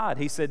against God.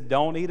 He said,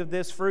 don't eat of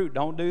this fruit,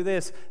 don't do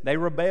this. They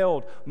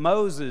rebelled.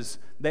 Moses,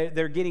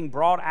 they're getting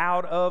brought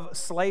out of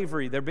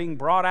slavery. They're being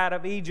brought out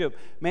of Egypt.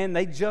 Man,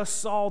 they just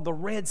saw the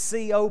Red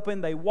Sea open.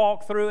 They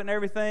walked through it and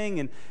everything,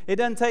 and it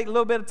doesn't take a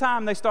little bit of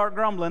time. They start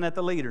grumbling at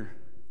the leader.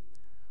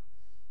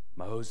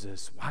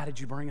 Moses, why did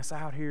you bring us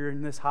out here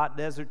in this hot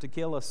desert to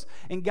kill us?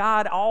 And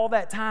God, all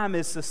that time,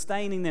 is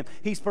sustaining them.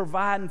 He's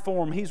providing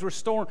for them. He's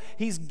restoring.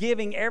 He's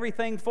giving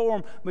everything for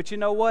them. But you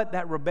know what?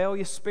 That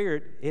rebellious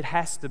spirit, it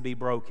has to be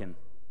broken.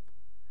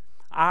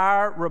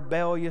 Our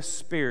rebellious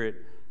spirit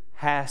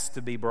has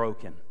to be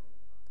broken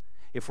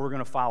if we're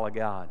going to follow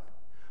God.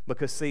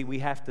 Because, see, we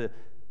have to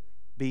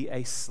be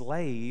a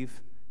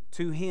slave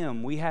to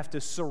Him. We have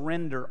to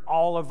surrender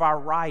all of our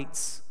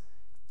rights.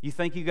 You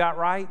think you got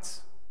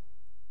rights?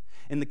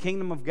 In the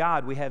kingdom of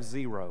God, we have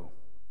zero.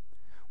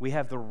 We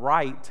have the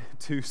right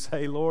to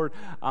say, Lord,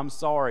 I'm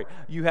sorry.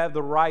 You have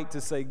the right to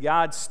say,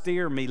 God,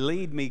 steer me,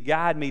 lead me,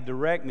 guide me,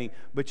 direct me.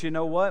 But you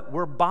know what?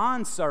 We're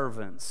bond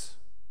servants.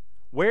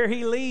 Where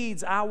He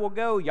leads, I will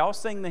go. Y'all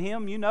sing the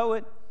hymn, you know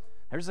it.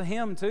 There's a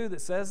hymn, too,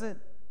 that says it.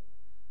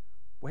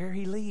 Where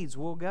He leads,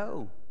 we'll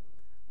go.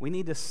 We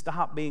need to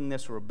stop being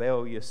this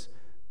rebellious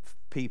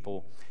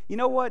people. You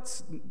know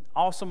what's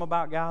awesome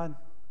about God?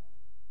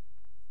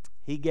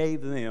 He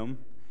gave them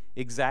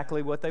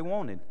exactly what they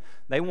wanted.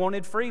 They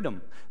wanted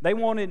freedom. They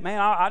wanted, man,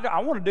 I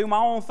want to do my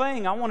own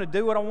thing. I want to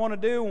do what I want to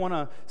do. I want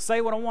to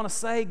say what I want to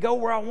say, go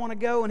where I want to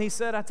go. And He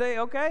said, I tell you,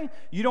 okay,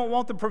 you don't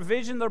want the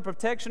provision, the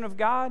protection of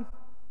God?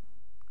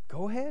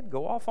 Go ahead,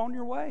 go off on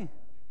your way.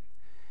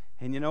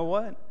 And you know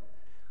what?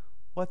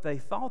 What they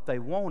thought they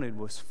wanted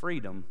was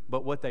freedom,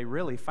 but what they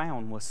really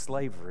found was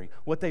slavery.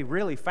 What they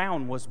really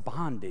found was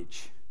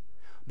bondage.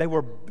 They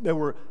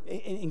were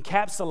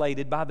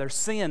encapsulated by their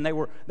sin. They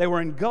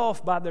were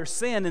engulfed by their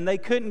sin, and they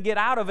couldn't get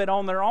out of it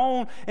on their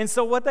own. And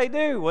so what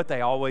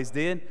they always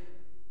did,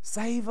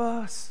 save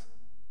us,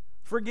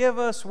 forgive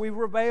us, we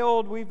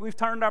rebelled, we've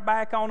turned our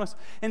back on us.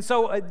 And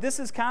so this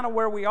is kind of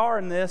where we are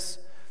in this,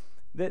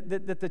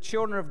 that the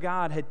children of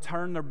God had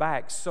turned their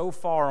back so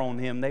far on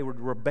Him. They were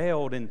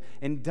rebelled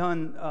and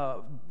done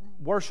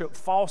worship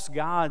false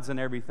gods and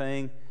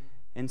everything.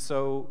 And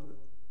so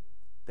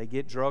they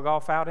get drug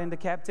off out into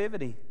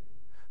captivity.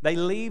 They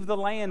leave the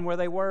land where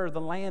they were,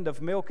 the land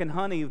of milk and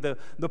honey, the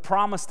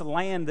promised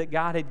land that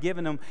God had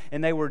given them,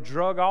 and they were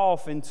drug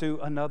off into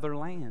another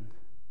land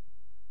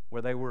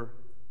where they were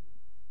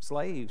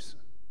slaves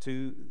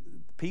to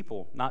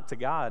people, not to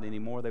God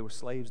anymore. They were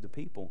slaves to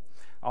people,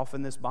 off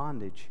in this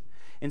bondage.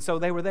 And so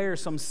they were there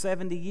some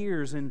 70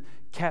 years in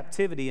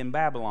captivity in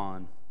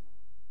Babylon.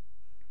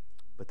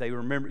 But they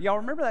remember, y'all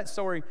remember that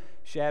story,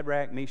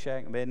 Shadrach, Meshach,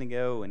 and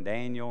Abednego, and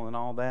Daniel and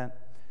all that?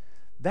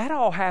 That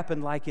all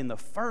happened like in the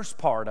first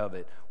part of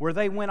it, where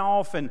they went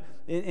off and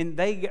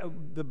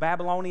the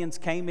Babylonians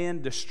came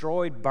in,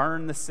 destroyed,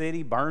 burned the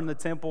city, burned the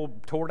temple,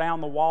 tore down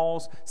the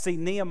walls. See,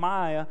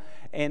 Nehemiah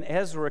and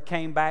Ezra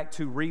came back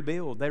to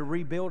rebuild. They're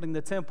rebuilding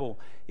the temple.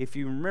 If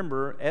you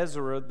remember,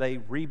 Ezra, they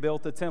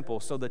rebuilt the temple.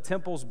 So the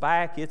temple's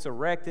back, it's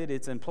erected,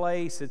 it's in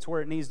place, it's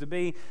where it needs to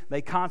be.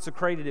 They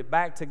consecrated it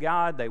back to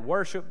God. They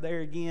worshiped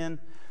there again.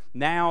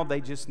 Now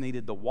they just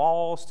needed the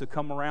walls to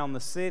come around the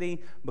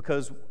city,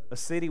 because a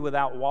city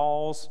without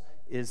walls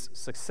is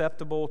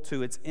susceptible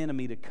to its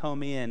enemy to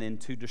come in and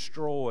to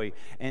destroy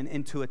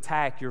and to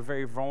attack. You're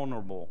very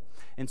vulnerable.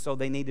 And so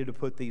they needed to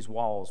put these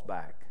walls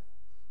back.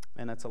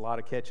 And that's a lot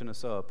of catching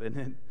us up. And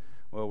then,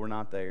 well, we're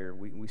not there.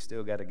 We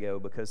still got to go,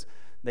 because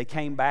they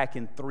came back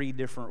in 3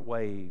 different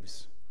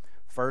waves.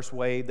 First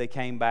wave, they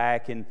came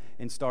back and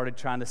started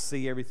trying to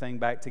see everything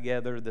back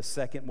together. The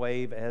second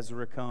wave,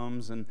 Ezra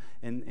comes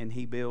and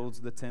he builds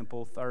the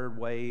temple. Third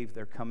wave,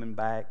 they're coming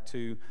back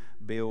to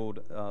build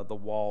the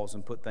walls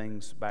and put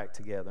things back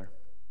together.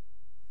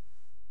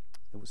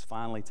 It was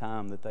finally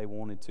time that they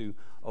wanted to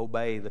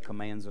obey the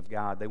commands of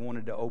God. They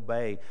wanted to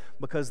obey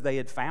because they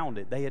had found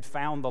it. They had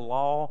found the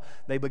law.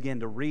 They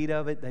began to read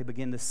of it. They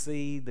began to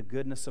see the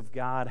goodness of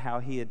God, how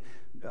He had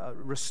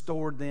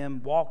restored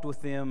them, walked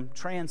with them,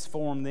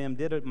 transformed them,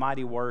 did a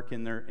mighty work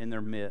in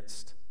their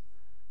midst.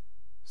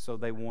 So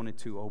they wanted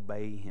to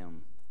obey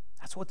Him.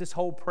 That's what this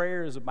whole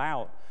prayer is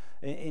about.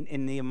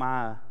 In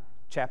Nehemiah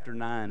chapter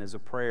 9 is a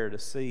prayer to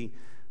see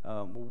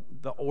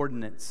the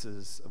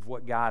ordinances of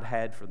what God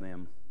had for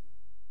them.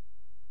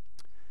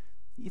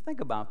 You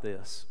think about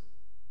this.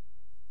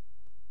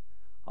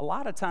 A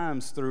lot of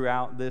times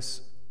throughout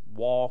this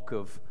walk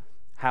of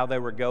how they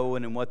were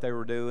going and what they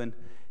were doing,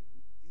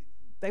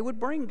 they would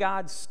bring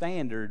God's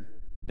standard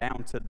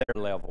down to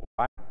their level,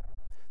 right?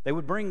 They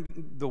would bring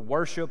the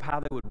worship, how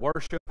they would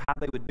worship, how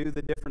they would do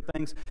the different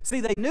things. See,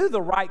 they knew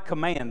the right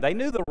command. They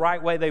knew the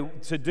right way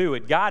to do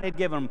it. God had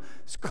given them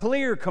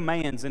clear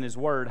commands in His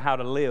Word how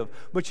to live.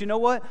 But you know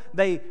what?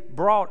 They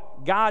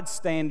brought God's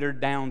standard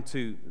down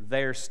to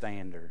their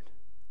standard.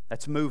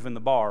 That's moving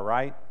the bar,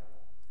 right?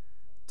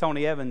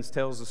 Tony Evans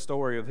tells the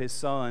story of his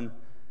son,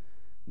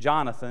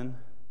 Jonathan,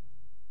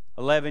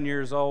 11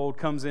 years old,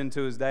 comes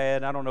into his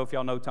dad. I don't know if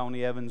y'all know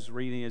Tony Evans,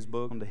 reading his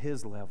book, to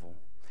his level.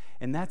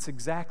 And that's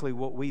exactly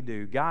what we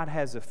do. God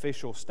has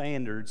official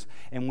standards,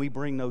 and we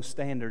bring those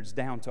standards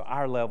down to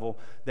our level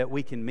that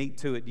we can meet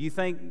to it. Do you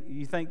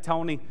think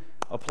Tony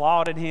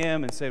applauded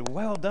him and said,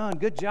 "Well done,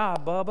 good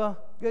job, Bubba,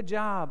 good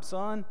job,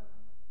 son"?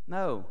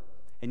 No.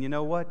 And you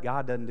know what?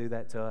 God doesn't do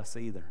that to us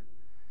either.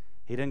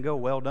 He didn't go,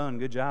 "Well done,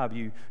 good job,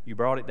 you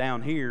brought it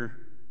down here."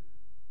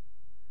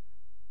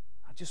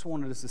 I just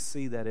wanted us to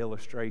see that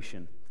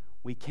illustration.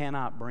 We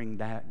cannot bring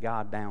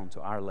God down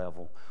to our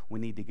level. We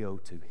need to go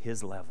to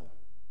His level.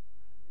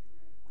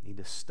 We need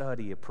to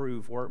study,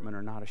 approve, workmen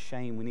are not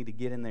ashamed. We need to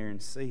get in there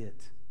and see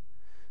it.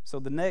 So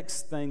the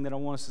next thing that I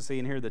want us to see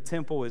in here, the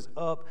temple is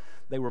up.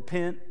 They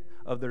repent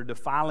of their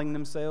defiling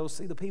themselves.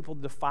 See, the people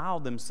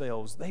defiled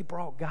themselves. They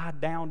brought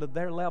God down to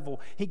their level.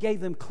 He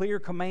gave them clear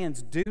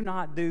commands. Do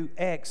not do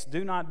X.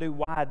 Do not do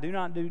Y. Do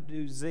not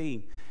do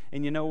Z.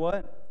 And you know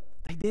what?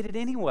 They did it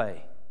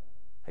anyway.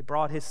 They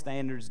brought His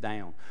standards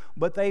down.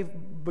 But they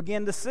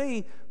began to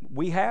see,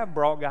 we have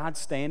brought God's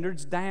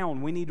standards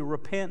down. We need to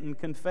repent and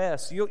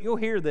confess. You'll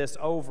hear this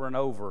over and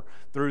over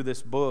through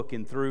this book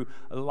and through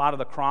a lot of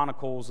the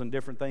Chronicles and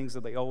different things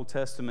of the Old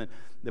Testament.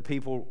 The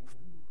people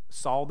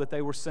saw that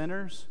they were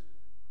sinners,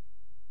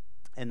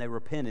 and they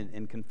repented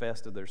and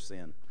confessed of their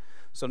sin.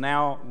 So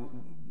now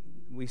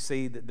we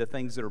see the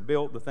things that are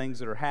built, the things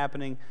that are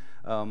happening,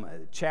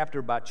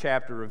 chapter by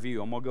chapter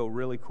review. I'm going to go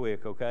really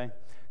quick, okay?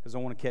 Because I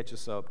want to catch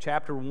us up.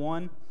 Chapter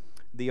 1,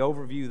 the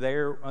overview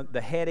there, the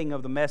heading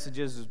of the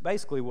messages is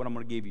basically what I'm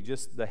going to give you,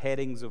 just the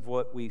headings of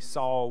what we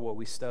saw, what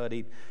we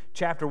studied.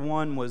 Chapter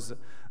 1 was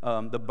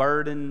the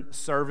burdened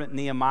servant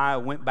Nehemiah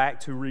went back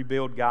to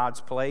rebuild God's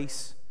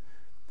place.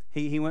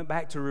 He went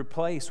back to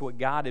replace what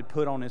God had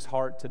put on his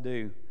heart to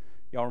do.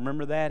 Y'all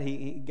remember that?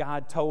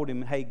 God told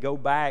him, hey, go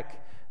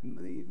back,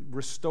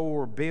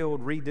 restore,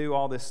 build, redo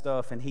all this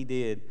stuff, and he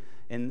did.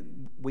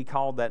 And we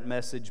called that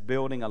message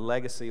Building a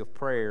Legacy of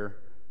Prayer.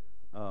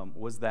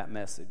 Was that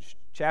message.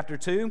 Chapter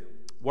 2,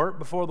 Work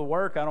Before the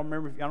Work. I don't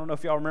know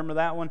if y'all remember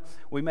that one.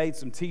 We made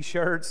some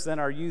T-shirts, sent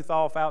our youth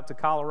off out to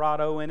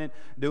Colorado in it,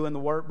 doing the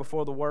work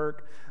before the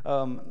work.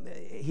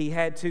 He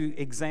had to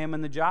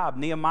examine the job.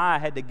 Nehemiah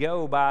had to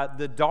go by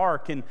the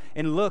dark and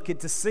look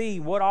to see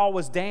what all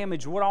was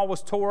damaged, what all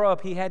was tore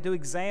up. He had to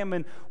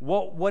examine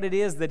what it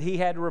is that he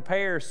had to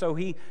repair. So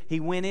he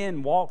went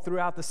in, walked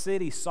throughout the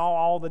city, saw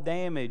all the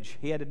damage.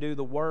 He had to do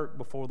the work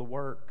before the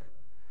work.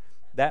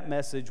 That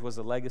message was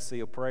a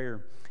legacy of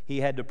prayer. He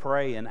had to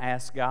pray and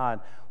ask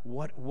God,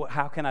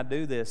 how can I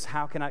do this?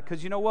 How can I?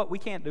 Because you know what? We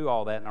can't do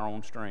all that in our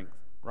own strength,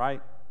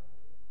 right?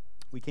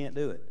 We can't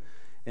do it.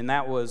 And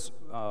that was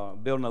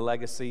building a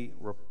legacy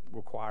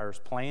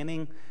requires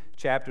planning.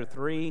 Chapter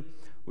 3,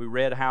 we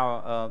read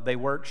how they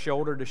worked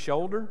shoulder to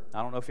shoulder.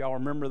 I don't know if y'all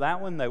remember that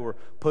one. They were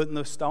putting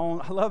the stone.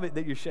 I love it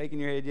that you're shaking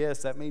your head.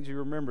 Yes, that means you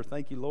remember.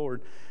 Thank you,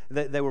 Lord.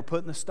 They were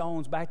putting the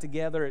stones back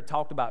together. It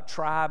talked about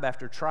tribe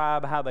after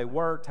tribe, how they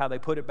worked, how they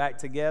put it back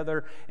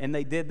together. And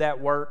they did that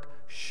work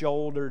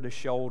shoulder to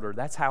shoulder.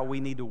 That's how we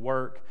need to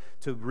work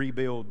to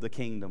rebuild the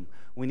kingdom.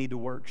 We need to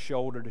work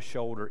shoulder to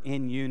shoulder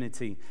in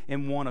unity,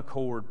 in one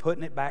accord,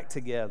 putting it back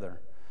together.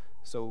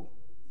 So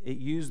it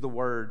used the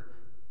word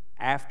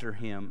after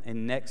him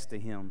and next to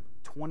him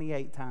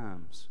 28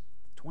 times.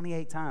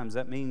 28 times.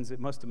 That means it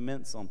must have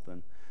meant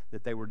something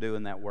that they were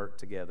doing that work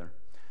together.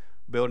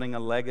 Building a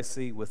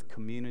legacy with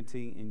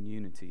community and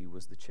unity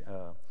was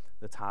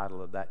the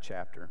title of that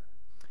chapter.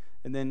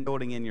 And then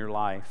building in your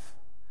life.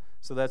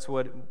 So that's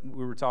what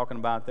we were talking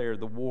about there,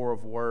 the war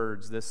of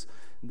words, this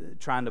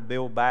trying to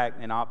build back,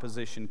 and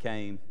opposition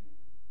came.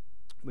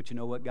 But you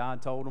know what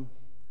God told them?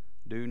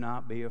 Do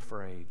not be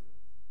afraid.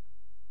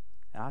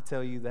 And I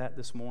tell you that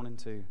this morning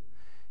too.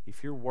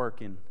 If you're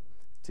working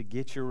to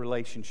get your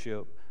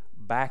relationship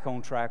back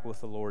on track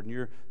with the Lord, and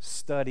you're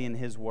studying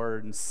His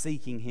Word and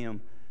seeking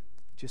Him,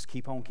 just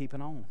keep on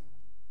keeping on.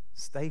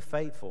 Stay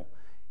faithful.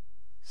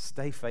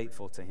 Stay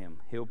faithful to Him.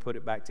 He'll put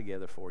it back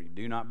together for you.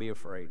 Do not be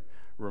afraid.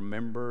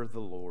 Remember the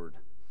Lord.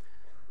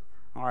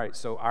 All right,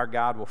 so our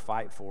God will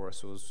fight for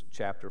us was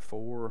chapter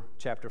 4.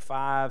 Chapter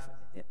 5,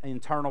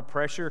 internal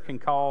pressure can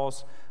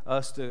cause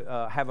us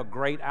to have a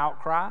great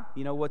outcry.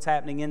 You know what's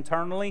happening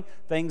internally,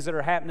 things that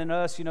are happening to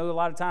us. You know, a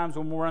lot of times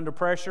when we're under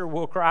pressure,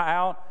 we'll cry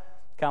out,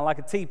 kind of like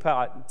a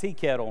tea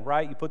kettle,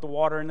 right? You put the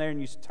water in there and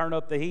you turn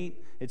up the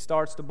heat. It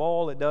starts to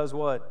boil. It does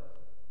what?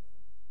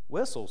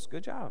 Whistles.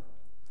 Good job.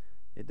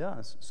 It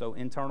does. So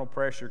internal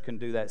pressure can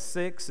do that.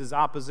 6 is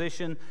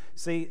opposition.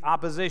 See,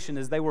 opposition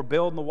is they were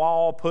building the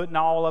wall, putting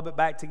all of it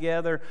back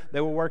together.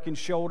 They were working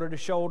shoulder to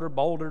shoulder,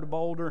 boulder to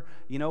boulder.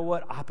 You know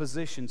what?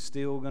 Opposition's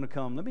still going to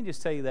come. Let me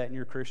just tell you that in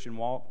your Christian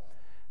walk.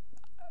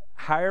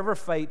 However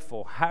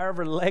faithful,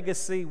 however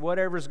legacy,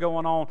 whatever's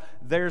going on,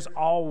 there's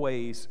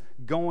always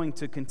going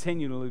to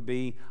continually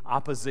be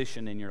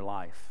opposition in your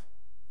life.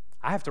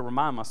 I have to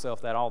remind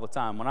myself that all the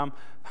time. When I'm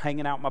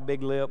hanging out my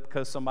big lip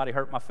because somebody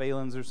hurt my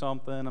feelings or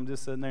something, I'm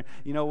just sitting there.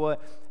 You know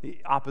what?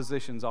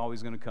 Opposition's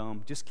always going to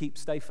come. Just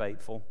stay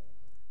faithful.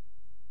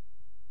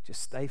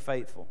 Just stay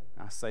faithful.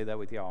 I say that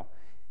with y'all.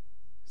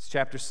 It's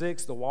chapter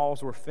 6, the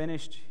walls were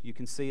finished. You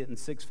can see it in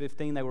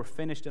 6:15. They were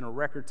finished in a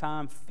record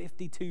time,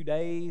 52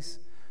 days.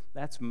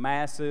 That's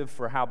massive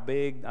for how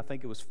big. I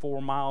think it was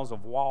 4 miles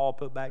of wall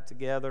put back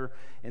together,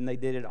 and they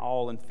did it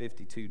all in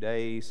 52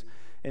 days.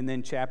 And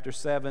then chapter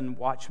 7,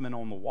 watchmen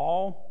on the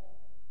wall.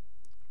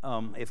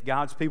 If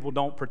God's people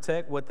don't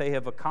protect what they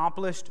have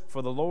accomplished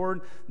for the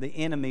Lord, the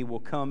enemy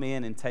will come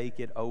in and take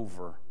it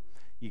over.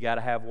 You got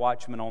to have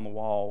watchmen on the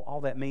wall.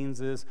 All that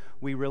means is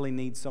we really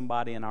need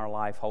somebody in our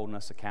life holding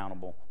us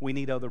accountable. We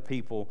need other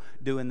people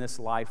doing this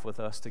life with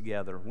us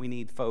together. We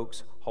need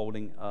folks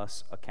holding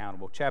us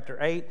accountable. Chapter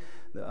 8,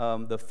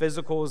 the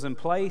physical is in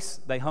place.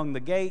 They hung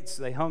the gates.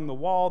 They hung the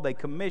wall. They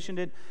commissioned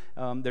it.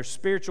 Their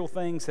spiritual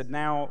things had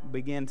now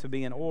begun to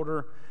be in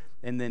order.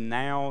 And then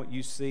now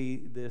you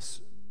see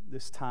this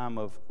time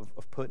of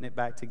putting it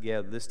back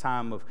together, this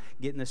time of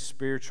getting this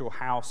spiritual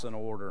house in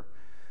order.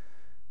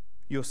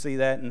 You'll see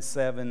that in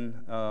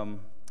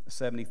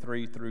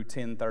 7:73 through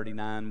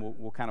 10:39.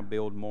 We'll kind of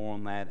build more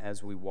on that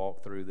as we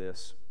walk through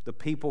this. The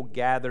people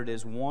gathered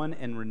as one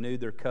and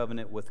renewed their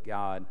covenant with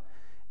God.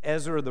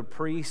 Ezra the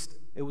priest,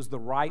 it was the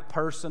right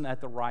person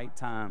at the right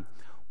time.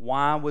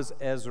 Why was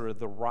Ezra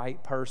the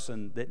right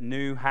person that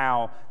knew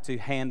how to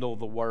handle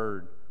the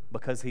word?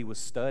 Because he was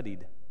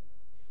studied.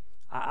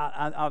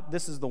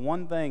 This is the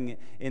one thing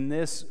in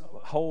this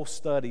whole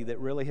study that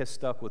really has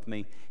stuck with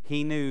me.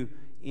 He knew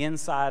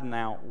inside and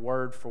out,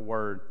 word for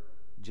word,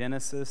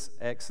 Genesis,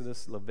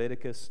 Exodus,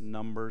 Leviticus,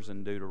 Numbers,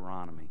 and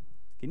Deuteronomy.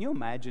 Can you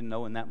imagine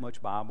knowing that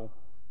much Bible?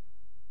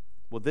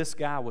 Well, this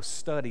guy was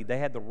studied. They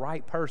had the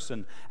right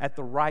person at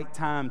the right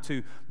time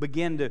to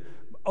begin to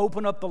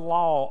open up the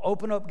law,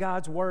 open up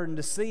God's word, and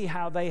to see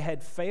how they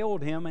had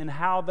failed him and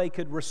how they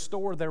could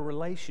restore their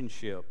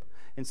relationship.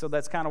 And so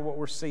that's kind of what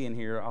we're seeing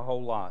here a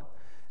whole lot,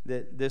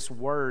 that this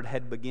word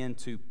had begun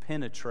to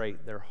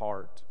penetrate their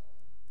heart.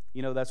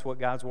 You know, that's what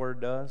God's word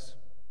does.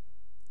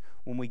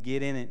 When we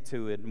get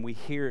into it and we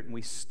hear it and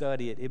we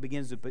study it, it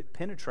begins to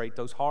penetrate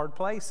those hard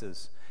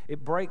places.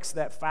 It breaks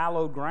that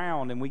fallow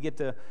ground, and we get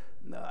to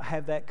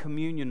have that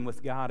communion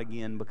with God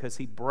again because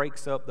he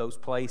breaks up those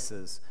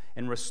places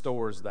and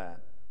restores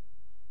that.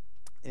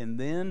 And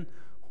then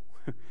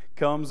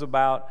comes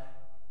about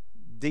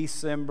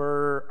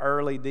December,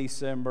 early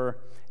December,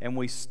 and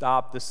we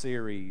stop the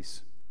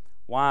series.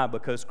 Why?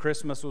 Because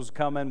Christmas was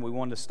coming. We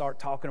wanted to start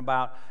talking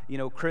about,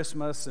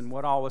 Christmas and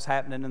what all was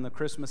happening in the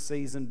Christmas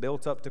season,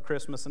 built up to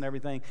Christmas and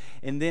everything.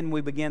 And then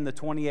we began the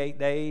 28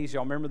 days.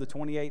 Y'all remember the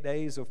 28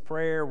 days of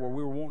prayer where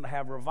we were wanting to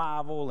have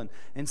revival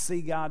and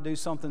see God do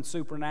something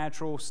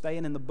supernatural,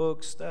 staying in the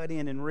book,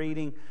 studying and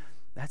reading.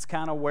 That's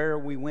kind of where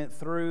we went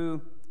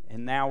through,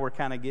 and now we're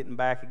kind of getting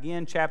back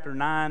again. Chapter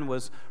 9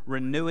 was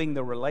renewing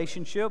the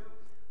relationship,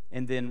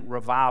 and then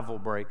revival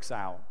breaks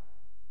out.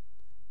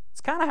 It's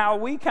kind of how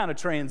we kind of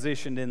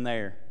transitioned in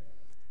there.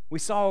 We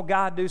saw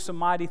God do some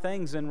mighty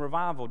things in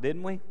revival,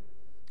 didn't we?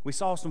 We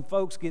saw some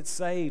folks get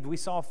saved. We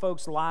saw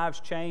folks'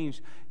 lives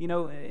change. And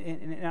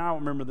I don't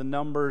remember the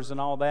numbers and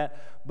all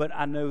that, but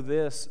I know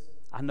this.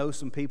 I know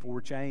some people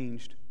were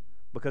changed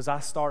because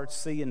I start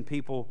seeing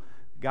people,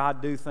 God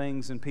do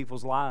things in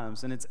people's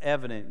lives, and it's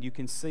evident. You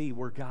can see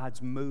where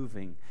God's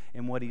moving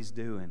and what he's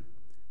doing.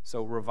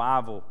 So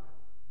revival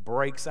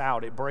breaks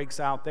out. It breaks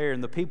out there.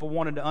 And the people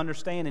wanted to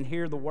understand and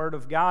hear the word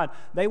of God.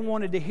 They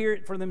wanted to hear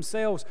it for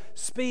themselves.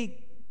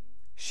 Speak,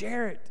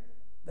 share it.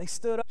 They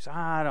stood up.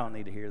 I don't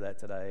need to hear that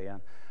today.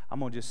 I'm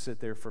going to just sit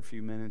there for a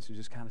few minutes and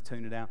just kind of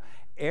tune it out.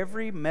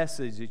 Every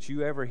message that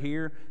you ever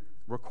hear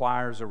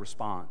requires a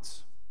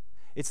response.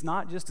 It's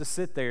not just to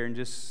sit there and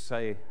just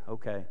say,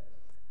 okay,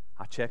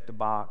 I checked the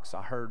box.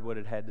 I heard what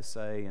it had to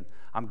say, and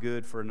I'm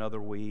good for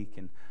another week,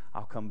 and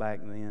I'll come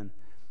back then.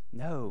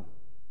 No.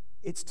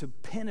 It's to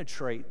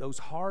penetrate those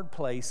hard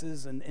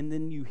places, and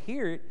then you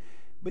hear it.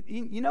 But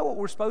you know what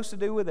we're supposed to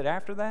do with it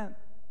after that?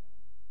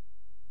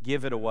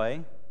 Give it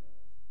away.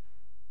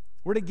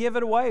 We're to give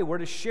it away. We're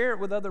to share it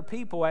with other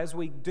people as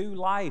we do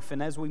life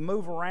and as we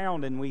move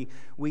around and we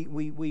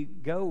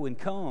go and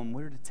come.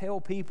 We're to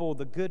tell people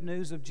the good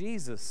news of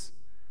Jesus,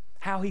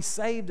 how He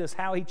saved us,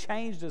 how He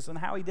changed us, and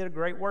how He did a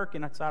great work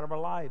inside of our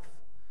life.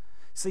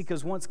 See,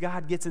 because once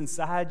God gets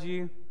inside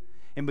you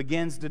and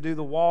begins to do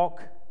the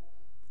work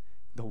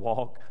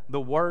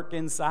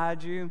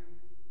inside you,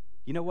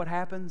 you know what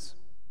happens?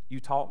 You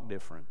talk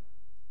different.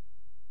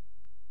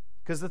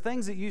 Because the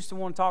things that you used to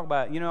want to talk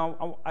about,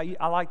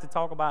 I like to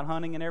talk about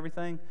hunting and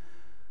everything,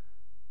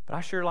 but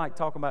I sure like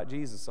talking about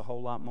Jesus a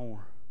whole lot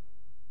more.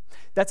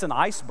 That's an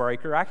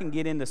icebreaker. I can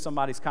get into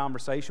somebody's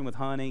conversation with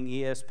hunting,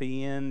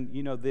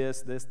 ESPN,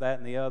 this, that,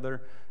 and the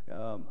other.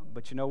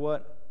 But you know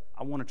what?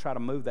 I want to try to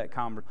move that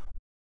conversation.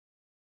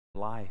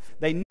 Life.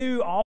 They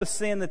knew all the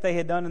sin that they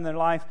had done in their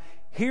life.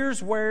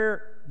 Here's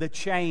where the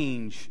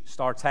change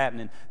starts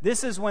happening.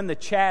 This is when the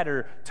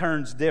chatter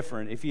turns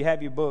different. If you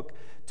have your book,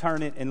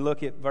 turn it and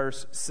look at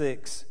verse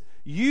 6.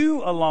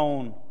 You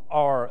alone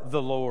are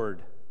the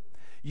Lord.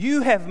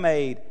 You have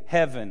made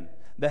heaven,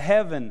 the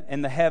heaven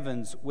and the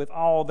heavens with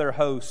all their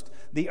host,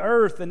 the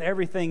earth and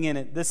everything in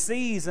it, the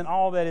seas and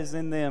all that is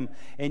in them,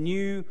 and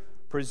you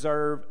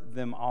preserve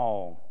them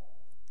all.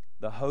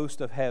 The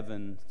host of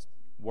heaven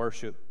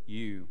worship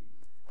you.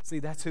 See,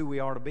 that's who we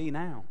are to be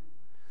now.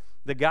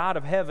 The God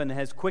of heaven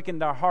has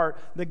quickened our heart.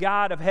 The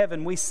God of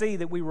heaven, we see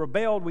that we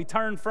rebelled, we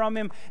turned from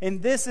Him,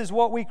 and this is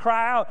what we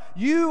cry out.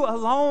 You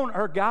alone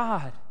are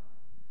God.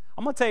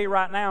 I'm going to tell you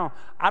right now,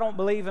 I don't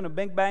believe in a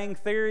Big Bang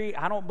Theory.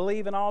 I don't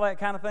believe in all that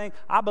kind of thing.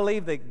 I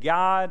believe that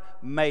God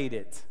made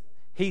it.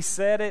 He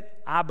said it,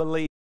 I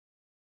believe.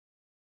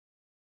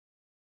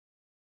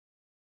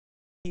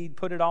 He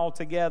put it all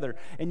together.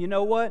 And you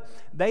know what?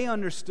 They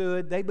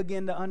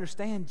began to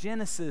understand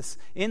Genesis.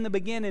 In the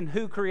beginning,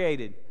 who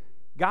created?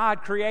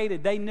 God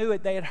created. They knew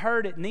it. They had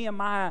heard it.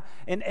 Nehemiah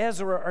and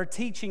Ezra are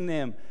teaching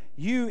them.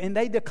 And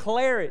they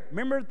declare it.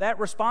 Remember that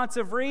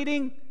responsive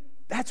reading?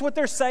 That's what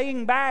they're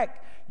saying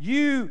back.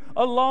 You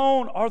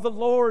alone are the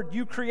Lord.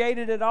 You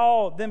created it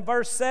all. Then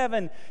verse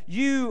 7,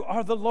 you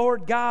are the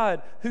Lord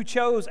God who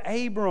chose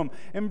Abram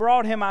and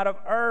brought him out of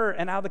Ur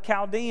and out of the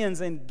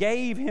Chaldeans and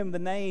gave him the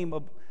name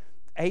of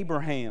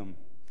Abraham.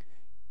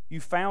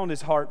 You found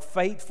his heart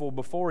faithful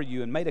before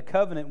you and made a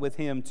covenant with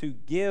him to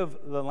give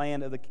the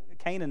land of the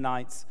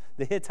Canaanites,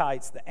 the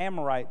Hittites, the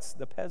Amorites,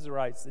 the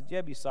Perizzites, the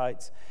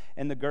Jebusites,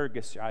 and the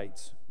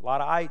Girgashites. A lot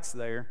of ites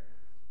there.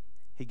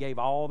 He gave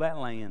all that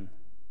land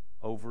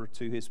over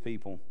to his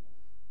people,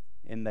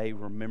 and they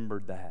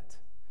remembered that.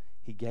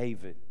 He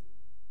gave it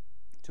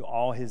to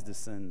all his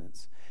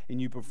descendants,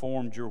 and you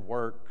performed your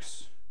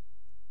works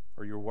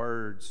or your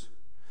words.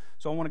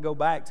 So I want to go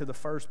back to the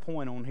first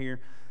point on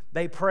here.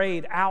 They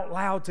prayed out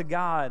loud to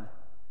God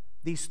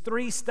these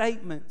three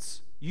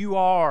statements. You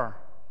are.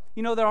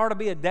 You know, there ought to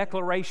be a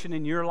declaration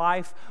in your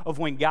life of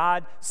when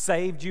God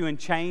saved you and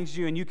changed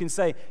you, and you can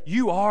say,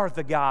 you are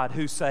the God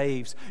who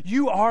saves.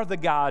 You are the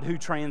God who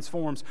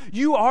transforms.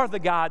 You are the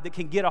God that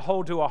can get a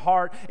hold to a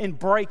heart and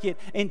break it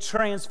and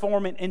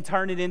transform it and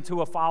turn it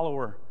into a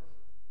follower.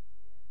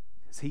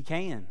 Because He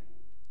can.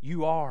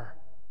 You are.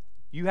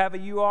 You have a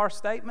you are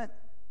statement?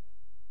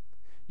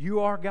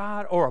 You are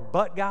God, or a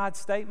but God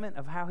statement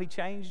of how He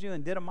changed you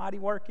and did a mighty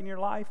work in your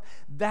life.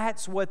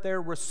 That's what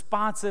they're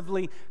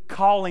responsively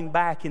calling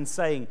back and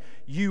saying,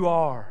 you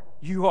are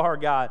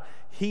God.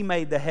 He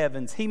made the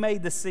heavens. He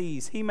made the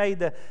seas. He made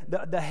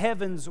the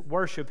heavens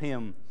worship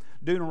Him.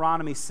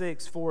 Deuteronomy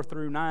 6, 4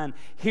 through 9.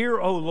 Hear,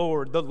 O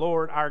Lord, the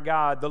Lord our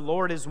God, the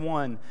Lord is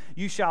one.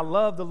 You shall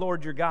love the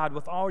Lord your God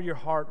with all your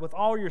heart, with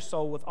all your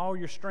soul, with all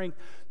your strength.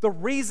 The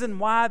reason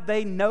why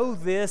they know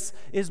this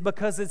is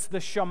because it's the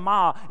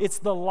Shema. It's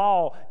the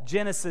law.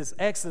 Genesis,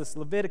 Exodus,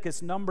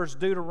 Leviticus, Numbers,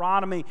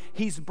 Deuteronomy.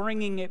 He's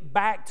bringing it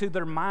back to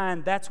their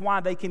mind. That's why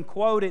they can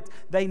quote it.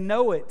 They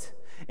know it.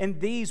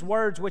 And these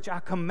words which I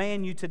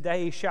command you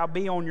today shall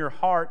be on your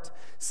heart.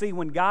 See,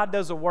 when God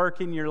does a work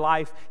in your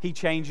life, He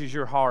changes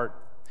your heart.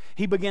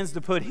 He begins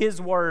to put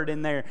His word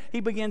in there. He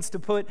begins to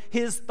put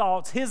His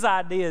thoughts, His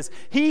ideas.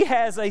 He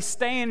has a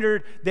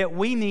standard that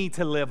we need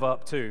to live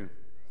up to.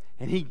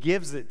 And He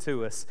gives it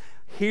to us.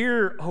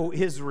 Hear, O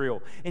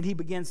Israel. And He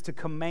begins to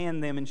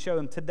command them and show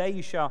them, today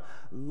you shall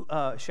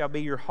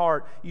be your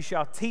heart. You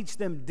shall teach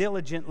them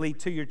diligently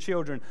to your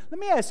children. Let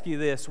me ask you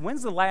this.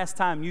 When's the last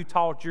time you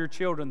taught your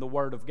children the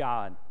Word of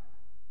God?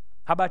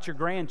 How about your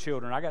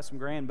grandchildren? I got some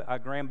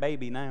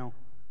grandbaby now.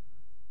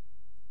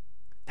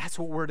 That's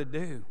what we're to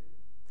do.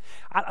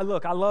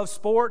 Look, I love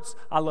sports,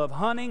 I love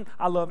hunting,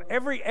 I love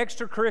every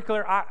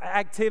extracurricular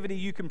activity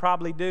you can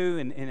probably do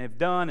and have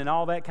done and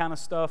all that kind of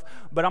stuff.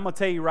 But I'm going to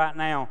tell you right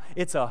now,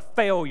 it's a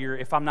failure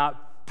if I'm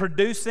not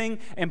producing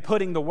and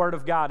putting the Word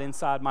of God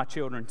inside my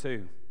children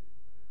too.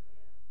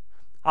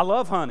 I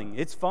love hunting.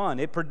 It's fun.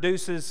 It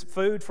produces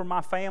food for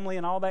my family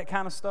and all that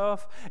kind of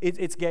stuff.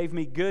 It's gave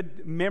me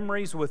good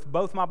memories with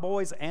both my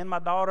boys and my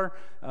daughter.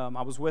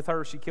 I was with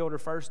her. She killed her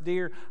first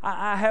deer.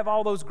 I have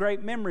all those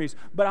great memories.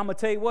 But I'm going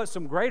to tell you what,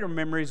 some greater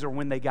memories are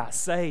when they got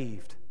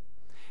saved.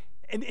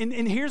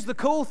 And here's the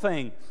cool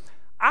thing.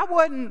 I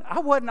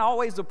wasn't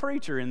always a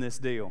preacher in this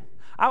deal.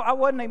 I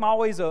wasn't even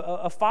always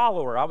a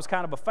follower. I was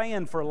kind of a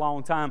fan for a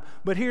long time.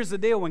 But here's the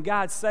deal. When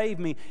God saved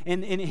me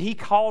and He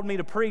called me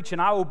to preach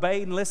and I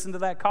obeyed and listened to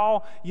that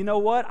call, you know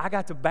what? I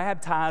got to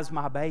baptize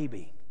my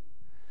baby.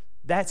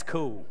 That's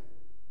cool.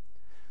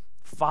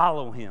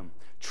 Follow Him.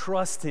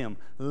 Trust Him.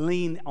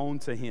 Lean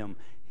onto Him.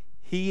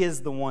 He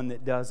is the one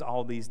that does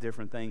all these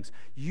different things.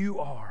 You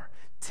are.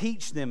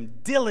 Teach them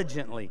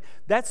diligently.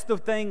 That's the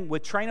thing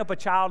with train up a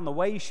child in the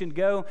way he should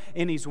go,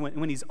 and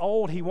when he's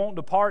old, he won't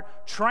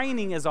depart.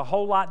 Training is a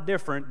whole lot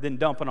different than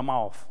dumping them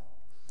off.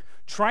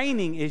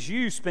 Training is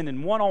you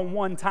spending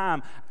one-on-one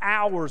time,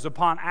 hours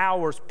upon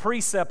hours,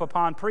 precept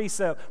upon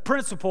precept,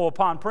 principle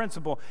upon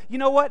principle. You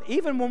know what?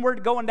 Even when we're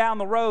going down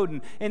the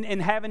road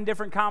and having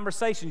different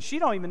conversations, she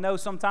don't even know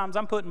sometimes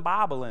I'm putting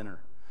Bible in her.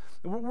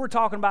 We're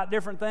talking about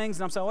different things,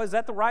 and I'm saying, well, is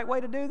that the right way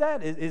to do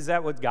that? Is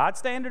that what God's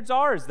standards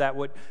are? Is that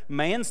what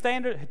man's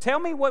standards? Tell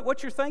me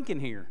what you're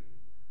thinking here.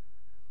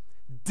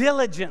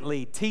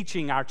 Diligently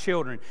teaching our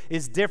children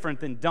is different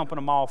than dumping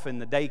them off in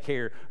the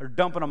daycare or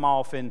dumping them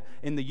off in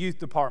the youth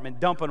department,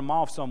 dumping them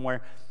off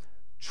somewhere.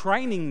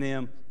 Training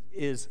them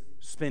is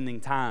spending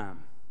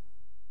time.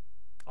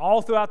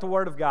 All throughout the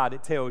Word of God,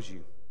 it tells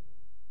you.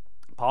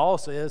 Paul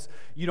says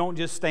you don't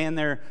just stand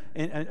there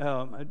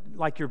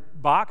like you're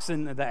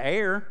boxing the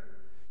air.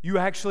 You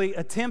actually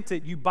attempt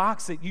it. You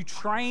box it. You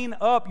train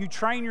up. You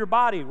train your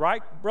body.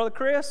 Right, Brother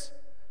Chris?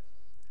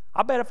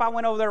 I bet if I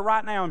went over there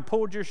right now and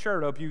pulled your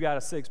shirt up, you got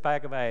a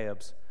six-pack of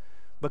abs.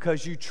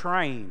 Because you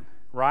train,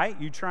 right?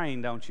 You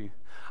train, don't you?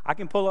 I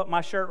can pull up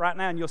my shirt right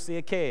now and you'll see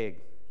a keg.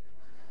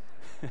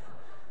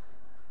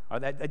 Or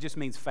that just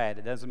means fat.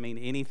 It doesn't mean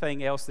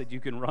anything else that you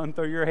can run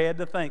through your head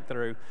to think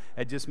through.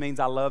 It just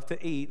means I love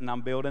to eat and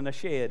I'm building a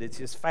shed. It's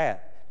just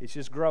fat. It's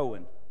just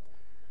growing.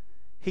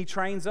 He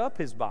trains up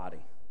his body.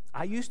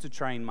 I used to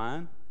train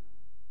mine.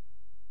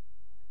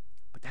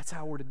 But that's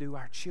how we're to do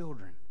our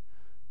children.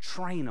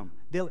 Train them.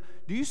 Do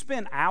you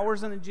spend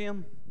hours in the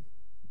gym?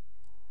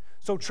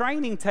 So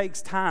training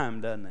takes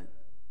time, doesn't it?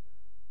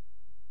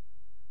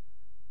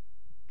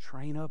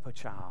 Train up a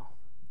child.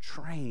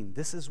 Train.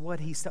 This is what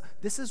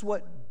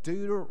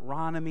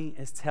Deuteronomy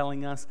is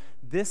telling us.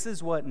 This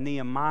is what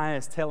Nehemiah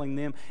is telling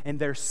them, and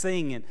they're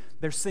seeing it.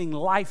 They're seeing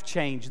life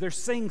change. They're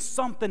seeing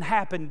something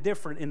happen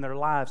different in their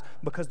lives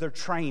because they're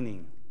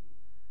training.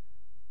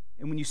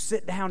 And when you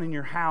sit down in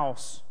your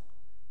house,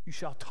 you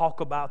shall talk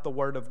about the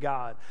Word of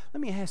God.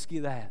 Let me ask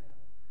you that.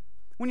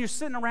 When you're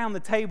sitting around the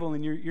table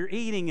and you're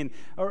eating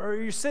or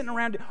you're sitting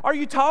around, are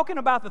you talking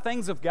about the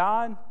things of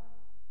God?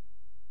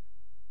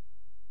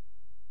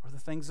 The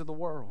things of the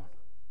world.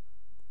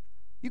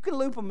 You can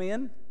loop them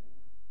in.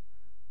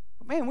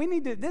 But man, we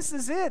need to, this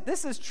is it.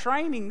 This is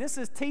training. This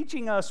is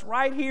teaching us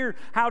right here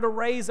how to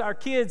raise our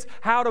kids,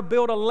 how to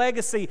build a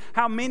legacy.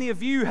 How many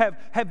of you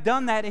have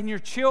done that in your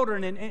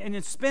children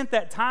and spent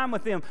that time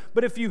with them.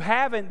 But if you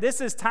haven't,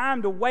 this is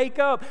time to wake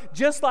up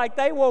just like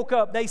they woke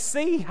up. They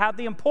see how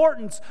the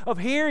importance of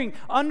hearing,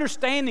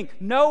 understanding,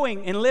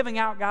 knowing, and living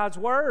out God's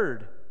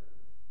Word.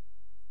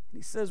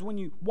 He says, when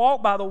you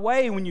walk by the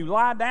way, when you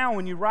lie down,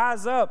 when you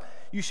rise up,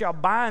 you shall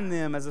bind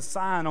them as a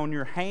sign on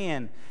your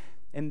hand,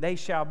 and they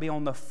shall be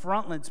on the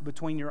frontlets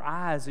between your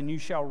eyes, and you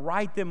shall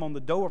write them on the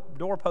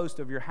doorpost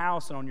of your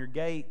house and on your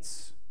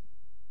gates.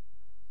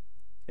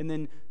 And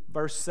then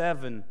verse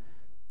 7,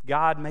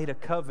 God made a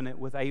covenant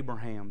with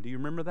Abraham. Do you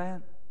remember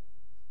that?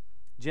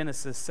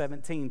 Genesis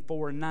 17,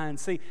 4 and 9.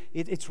 See,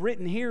 it's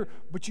written here,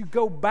 but you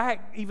go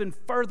back even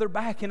further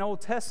back in Old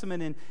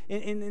Testament, and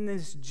in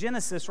this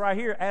Genesis right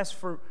here, as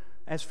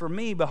for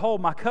me,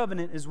 behold, my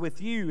covenant is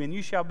with you, and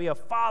you shall be a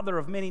father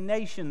of many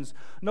nations.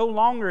 No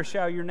longer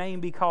shall your name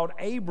be called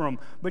Abram,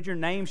 but your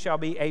name shall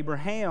be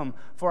Abraham,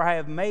 for I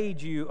have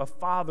made you a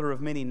father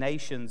of many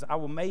nations. I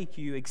will make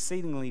you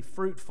exceedingly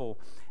fruitful,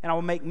 and I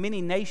will make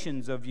many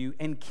nations of you,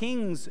 and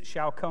kings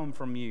shall come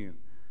from you.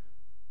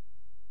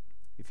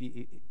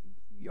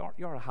 You ought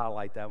to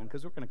highlight that one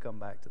because we're going to come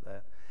back to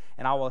that.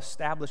 And I will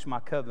establish my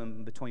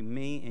covenant between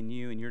me and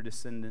you and your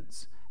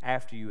descendants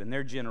after you and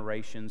their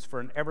generations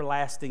for an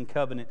everlasting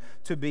covenant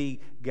to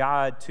be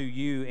God to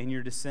you and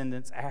your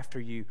descendants after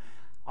you.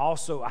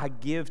 Also, I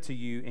give to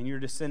you and your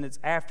descendants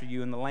after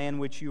you in the land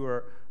which you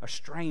are a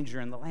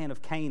stranger, in the land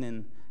of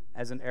Canaan,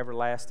 as an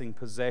everlasting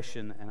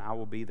possession, and I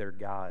will be their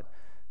God.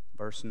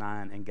 Verse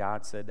 9, and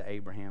God said to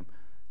Abraham,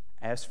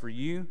 as for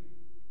you,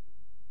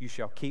 you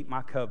shall keep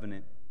my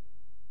covenant,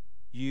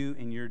 you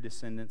and your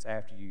descendants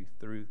after you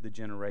through the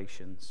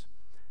generations.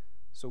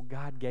 So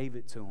God gave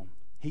it to them.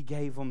 He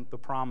gave them the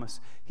promise.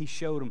 He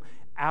showed them,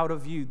 out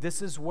of you,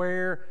 this is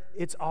where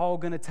it's all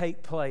going to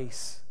take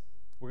place.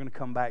 We're going to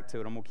come back to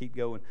it. I'm going to keep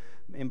going.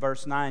 In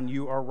verse 9,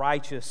 you are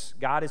righteous.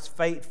 God is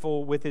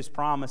faithful with His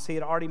promise. He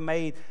had already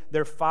made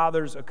their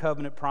fathers a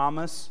covenant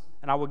promise,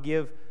 and I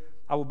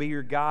will be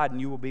your God, and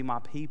you will be my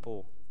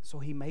people. So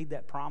He made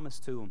that promise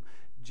to them.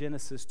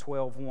 Genesis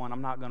 12:1.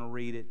 I'm not going to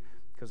read it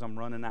because I'm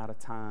running out of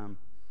time.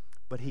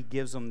 but he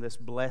gives them this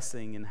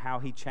blessing and how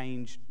he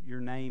changed your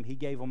name. He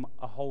gave them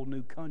a whole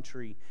new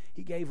country.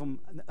 He gave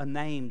them a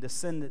name,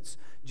 descendants.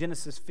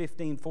 Genesis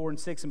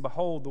 15:4-6, and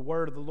behold, the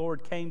word of the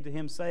Lord came to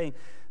him saying,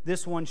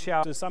 this one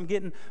shall, I'm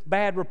getting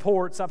bad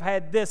reports. I've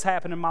had this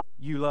happen in my life.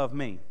 You love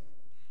me.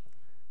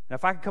 Now,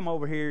 if I could come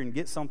over here and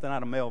get something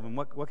out of Melvin,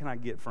 what can I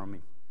get from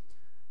him?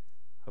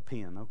 A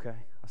pen, okay?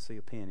 I see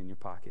a pen in your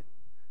pocket.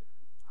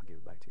 I'll give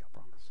it back to you, I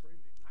promise.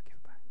 I'll give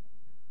it back.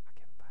 I'll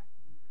give it back.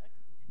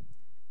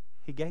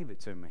 He gave it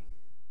to me.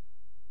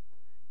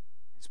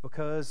 It's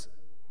because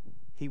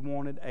he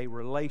wanted a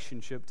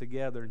relationship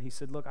together. And he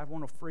said, look, I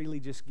want to freely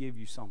just give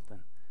you something.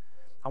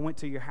 I went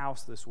to your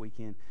house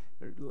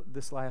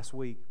this last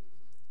week.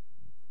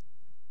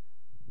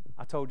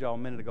 I told y'all a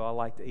minute ago I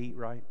like to eat,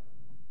 right?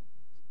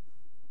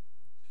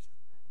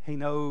 He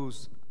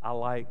knows I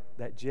like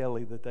that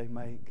jelly that they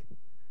make.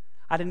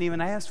 I didn't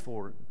even ask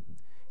for it.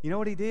 You know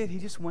what he did? He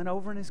just went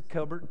over in his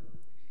cupboard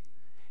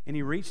and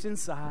he reached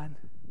inside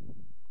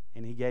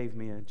and he gave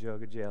me a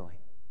jug of jelly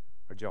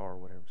or jar or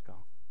whatever it's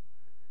called.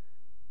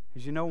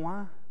 Because you know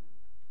why?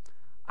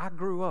 I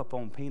grew up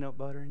on peanut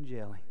butter and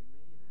jelly.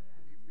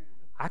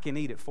 I can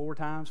eat it 4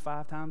 times,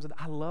 5 times a day.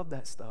 I love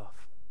that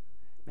stuff.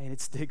 Man,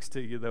 it sticks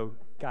to you though.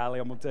 Kylie,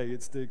 I'm going to tell you,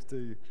 it sticks to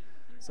you.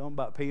 Something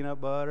about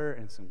peanut butter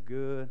and some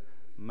good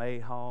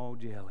Mayhaw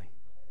jelly.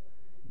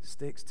 It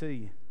sticks to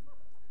you.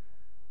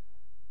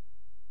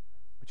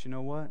 But you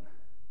know what?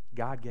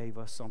 God gave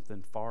us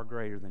something far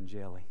greater than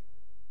jelly.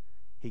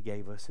 He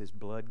gave us His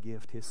blood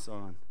gift, His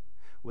Son.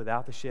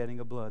 Without the shedding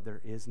of blood,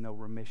 there is no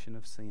remission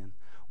of sin.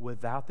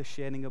 Without the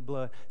shedding of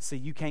blood, see,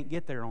 you can't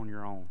get there on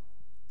your own.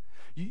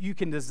 You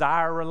can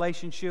desire a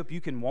relationship,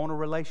 you can want a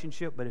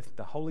relationship, but if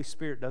the Holy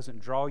Spirit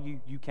doesn't draw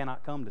you, you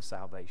cannot come to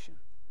salvation.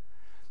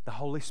 The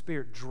Holy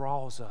Spirit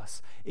draws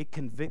us. It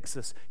convicts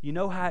us. You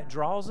know how it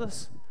draws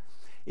us?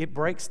 It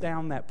breaks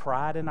down that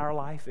pride in our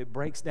life. It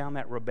breaks down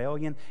that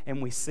rebellion,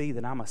 and we see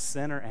that I'm a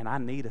sinner and I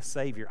need a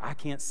Savior. I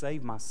can't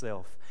save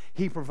myself.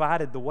 He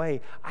provided the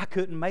way. I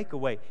couldn't make a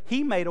way.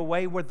 He made a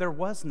way where there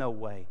was no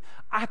way.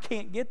 I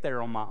can't get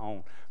there on my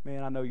own.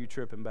 Man, I know you're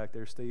tripping back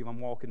there, Steve. I'm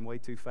walking way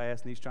too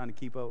fast, and he's trying to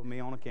keep up with me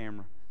on a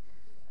camera.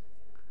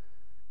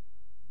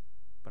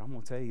 But I'm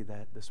going to tell you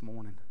that this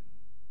morning.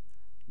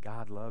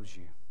 God loves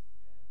you.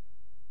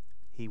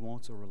 He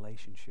wants a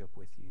relationship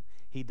with you.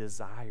 He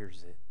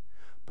desires it.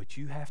 But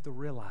you have to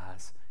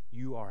realize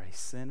you are a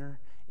sinner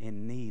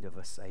in need of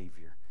a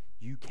Savior.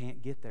 You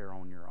can't get there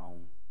on your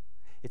own.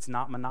 It's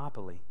not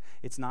Monopoly.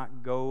 It's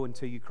not go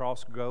until you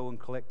go and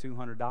collect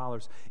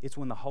 $200. It's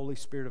when the Holy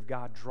Spirit of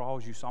God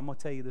draws you. So I'm going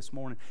to tell you this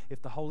morning,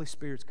 if the Holy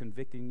Spirit's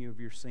convicting you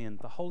of your sin,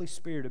 the Holy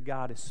Spirit of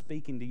God is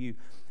speaking to you.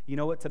 You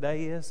know what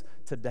today is?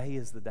 Today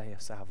is the day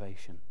of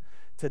salvation.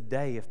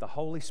 Today, if the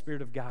Holy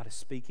Spirit of God is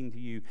speaking to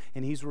you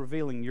and He's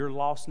revealing your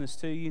lostness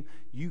to you,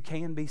 you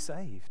can be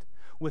saved.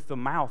 With the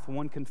mouth,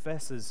 one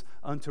confesses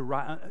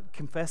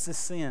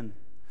sin,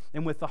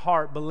 and with the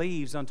heart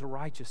believes unto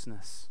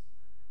righteousness.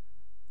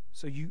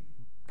 So you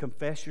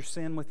confess your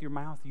sin with your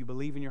mouth, you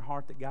believe in your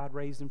heart that God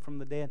raised Him from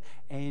the dead,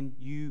 and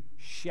you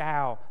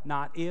shall,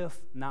 not if,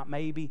 not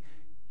maybe,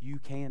 you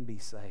can be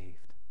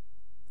saved.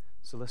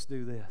 So let's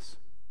do this.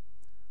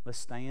 Let's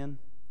stand.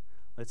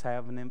 Let's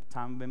have a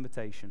time of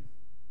invitation.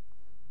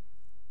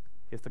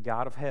 If the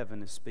God of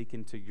heaven is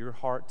speaking to your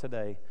heart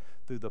today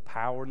through the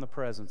power and the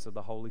presence of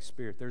the Holy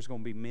Spirit, there's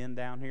going to be men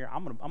down here.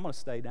 I'm going to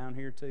stay down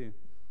here too.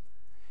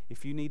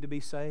 If you need to be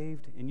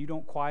saved and you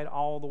don't quite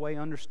all the way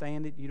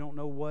understand it, you don't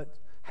know what's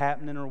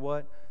happening or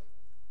what,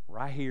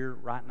 right here,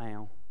 right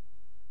now,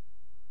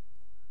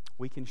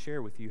 we can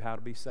share with you how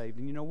to be saved.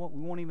 And you know what?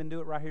 We won't even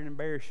do it right here and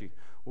embarrass you.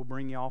 We'll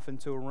bring you off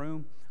into a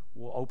room.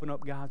 We'll open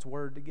up God's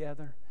Word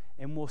together,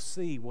 and we'll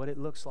see what it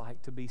looks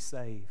like to be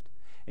saved.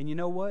 And you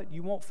know what?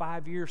 You won't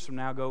 5 years from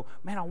now go,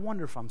 man, I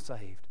wonder if I'm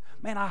saved.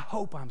 Man, I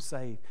hope I'm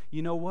saved.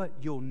 You know what?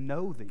 You'll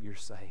know that you're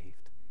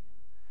saved.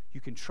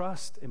 You can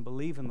trust and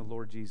believe in the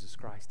Lord Jesus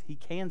Christ. He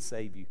can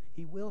save you.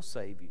 He will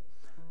save you.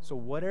 So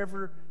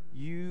whatever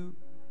you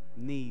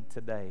need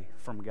today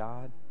from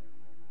God,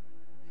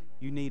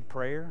 you need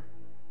prayer,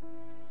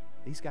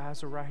 these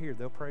guys are right here.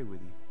 They'll pray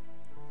with you.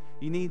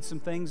 You need some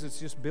things that's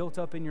just built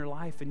up in your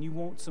life and you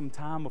want some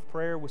time of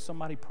prayer with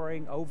somebody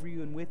praying over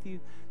you and with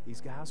you,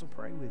 these guys will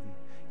pray with you.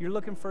 You're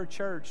looking for a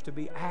church to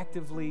be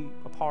actively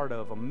a part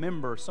of, a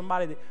member,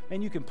 somebody that,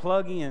 man, you can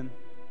plug in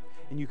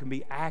and you can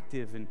be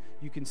active and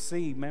you can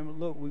see, man,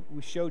 look,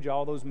 we showed you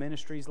all those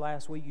ministries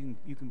last week.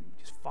 You can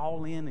just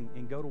fall in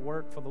and go to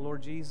work for the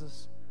Lord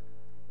Jesus.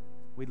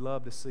 We'd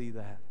love to see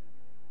that.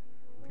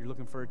 If you're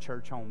looking for a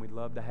church home, we'd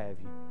love to have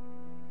you.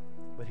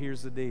 But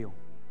here's the deal.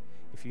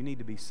 If you need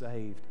to be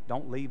saved,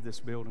 don't leave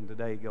this building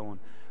today going,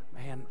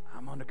 man,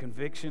 I'm under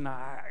conviction.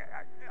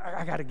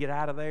 I got to get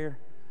out of there.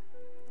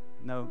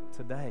 No,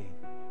 today,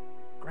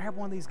 grab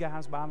one of these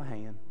guys by the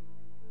hand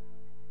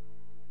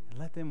and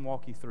let them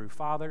walk you through.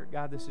 Father,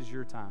 God, this is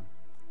your time.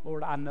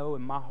 Lord, I know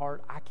in my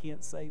heart I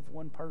can't save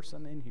one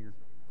person in here.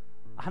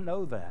 I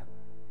know that.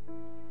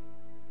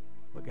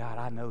 But God,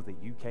 I know that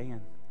you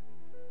can.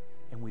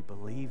 And we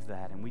believe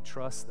that and we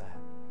trust that.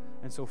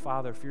 And so,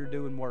 Father, if you're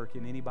doing work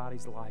in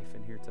anybody's life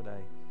in here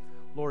today,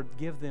 Lord,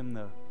 give them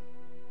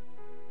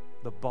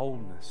the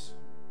boldness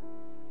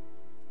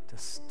to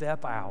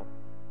step out,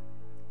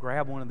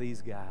 grab one of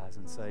these guys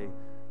and say,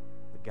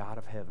 the God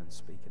of heaven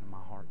speaking in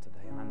my heart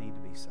today, and I need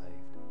to be saved.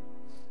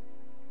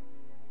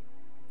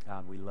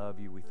 God, we love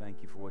you. We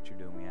thank you for what you're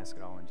doing. We ask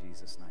it all in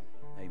Jesus' name.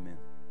 Amen.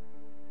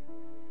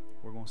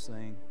 We're going to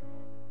sing.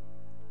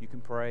 You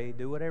can pray.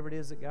 Do whatever it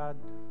is that God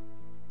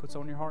puts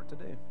on your heart to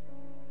do.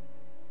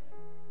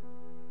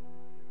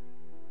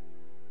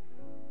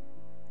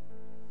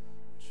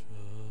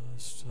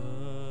 Just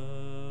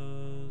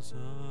as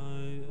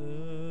I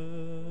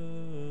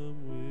am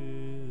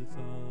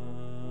without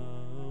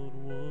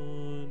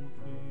one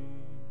plea,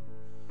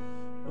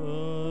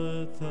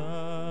 but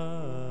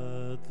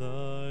that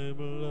thy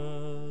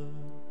blood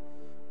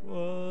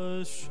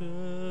was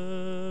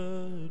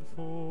shed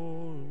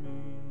for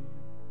me,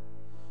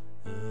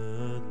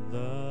 and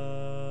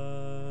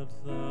that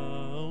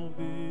thou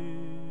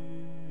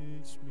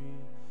bidst me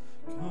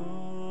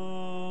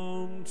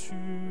come to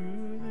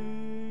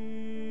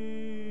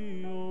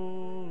thee, O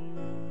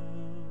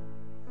Lamb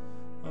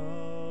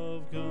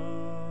of God,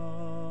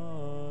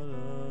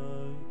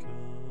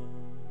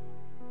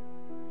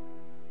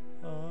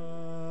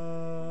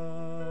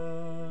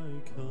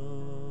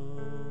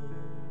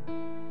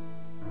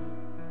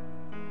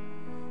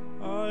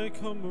 I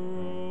come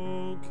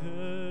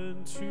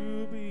broken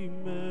to be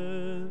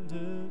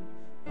mended,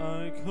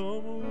 I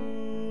come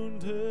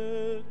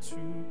wounded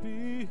to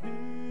be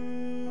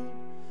healed,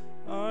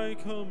 I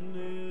come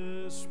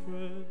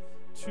desperate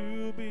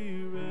to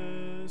be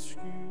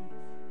rescued,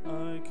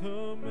 I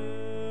come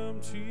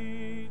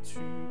empty to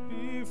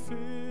be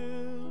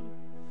filled,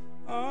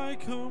 I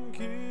come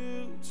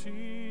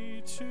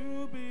guilty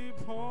to be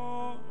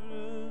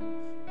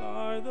pardoned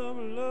by the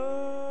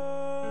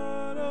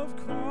blood of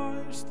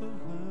Christ the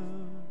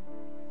Lamb,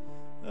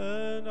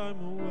 and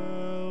I'm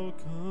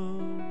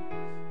welcome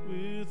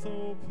with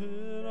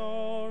open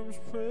arms,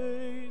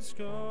 praise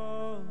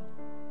God,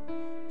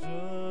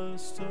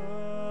 just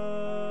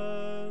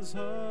as I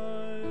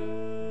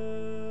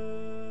am,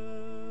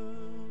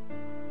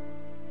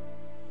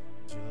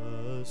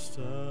 just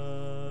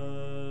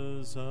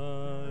as I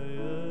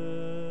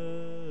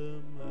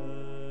am,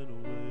 and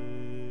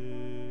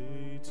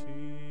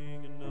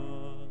waiting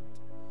not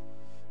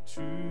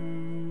to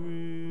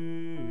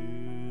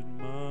rid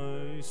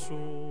my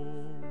soul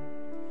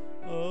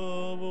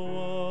of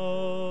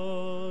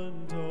one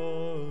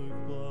dark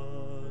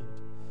blood,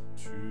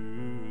 to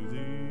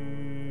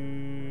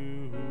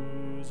thee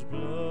whose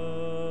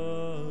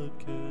blood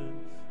can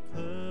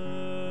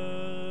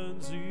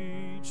cleanse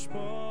each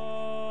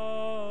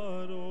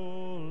spot, O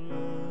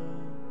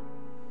Lamb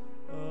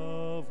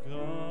of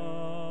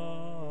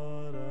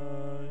God, I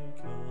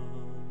come.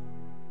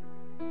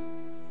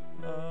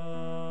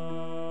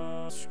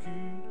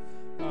 Skewed,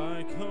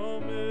 I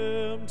come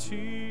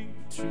empty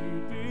to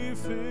be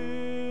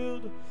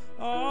filled,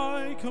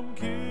 I come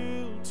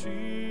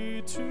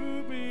guilty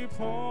to be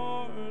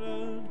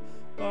pardoned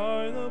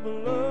by the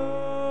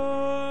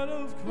blood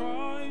of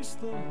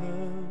Christ the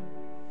Lamb,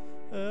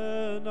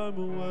 and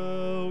I'm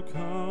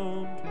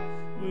welcomed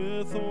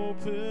with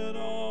open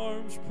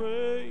arms,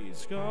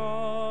 praise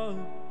God,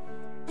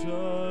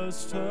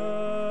 just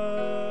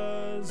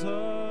as I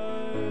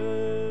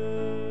am.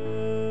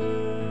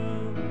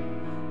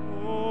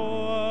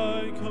 Oh,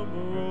 I come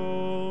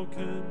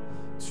broken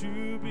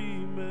to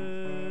be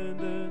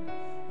mended,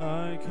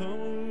 I come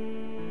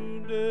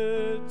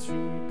wounded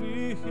to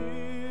be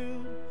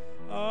healed,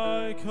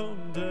 I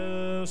come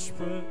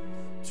desperate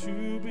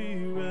to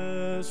be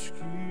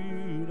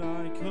rescued,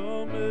 I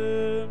come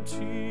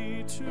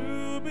empty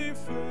to be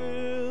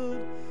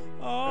filled,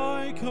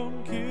 I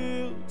come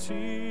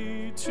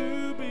guilty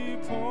to be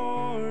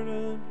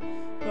pardoned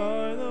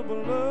by the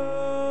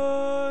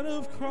blood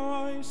of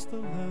Christ the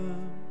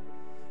Lamb,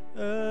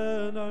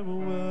 and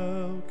I'm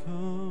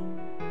welcome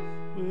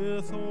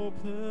with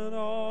open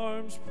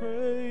arms,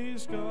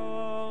 praise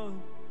God,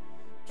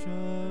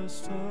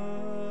 just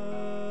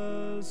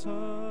as I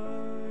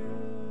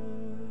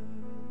am.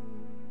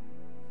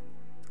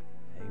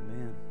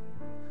 Amen.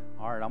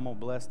 All right, I'm going to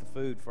bless the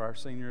food for our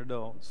senior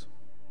adults.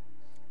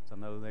 So I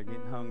know they're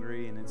getting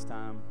hungry and it's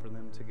time for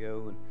them to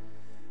go and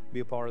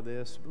be a part of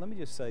this. But let me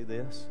just say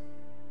this.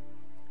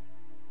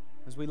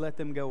 As we let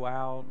them go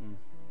out, and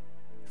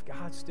if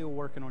God's still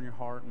working on your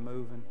heart and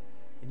moving,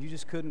 and you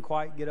just couldn't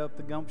quite get up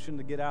the gumption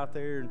to get out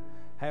there and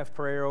have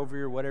prayer over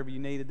you or whatever you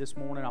needed this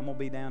morning, I'm going to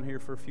be down here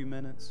for a few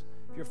minutes.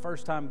 If you're a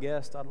first-time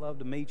guest, I'd love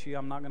to meet you.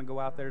 I'm not going to go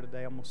out there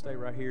today. I'm going to stay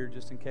right here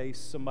just in case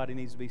somebody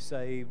needs to be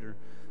saved or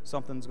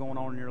something's going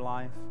on in your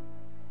life.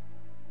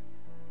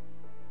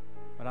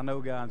 But I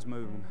know God's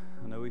moving.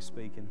 I know He's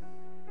speaking,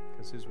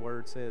 because His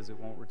Word says it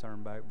won't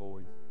return back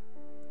void.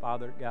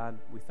 Father, God,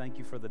 we thank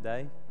you for the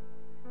day.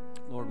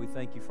 Lord, we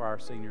thank you for our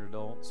senior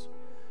adults.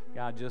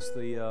 God, just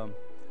the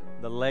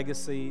the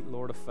legacy,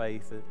 Lord, of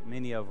faith that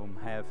many of them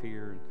have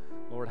here. And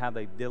Lord, how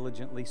they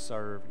diligently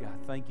serve. God,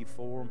 thank you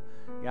for them.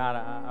 God,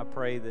 I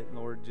pray that,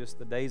 Lord, just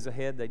the days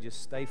ahead, they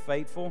just stay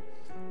faithful.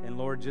 And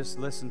Lord, just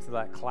listen to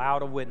that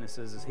cloud of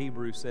witnesses, as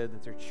Hebrews said,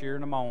 that they're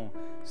cheering them on.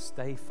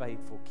 Stay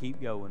faithful.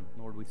 Keep going.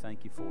 Lord, we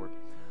thank you for it.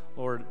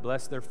 Lord,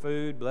 bless their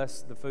food.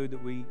 Bless the food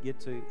that we get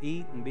to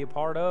eat and be a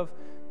part of.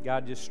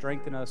 God, just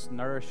strengthen us,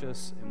 nourish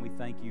us, and we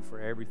thank you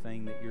for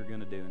everything that you're going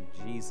to do. In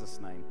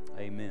Jesus' name,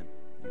 amen.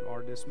 You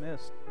are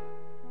dismissed.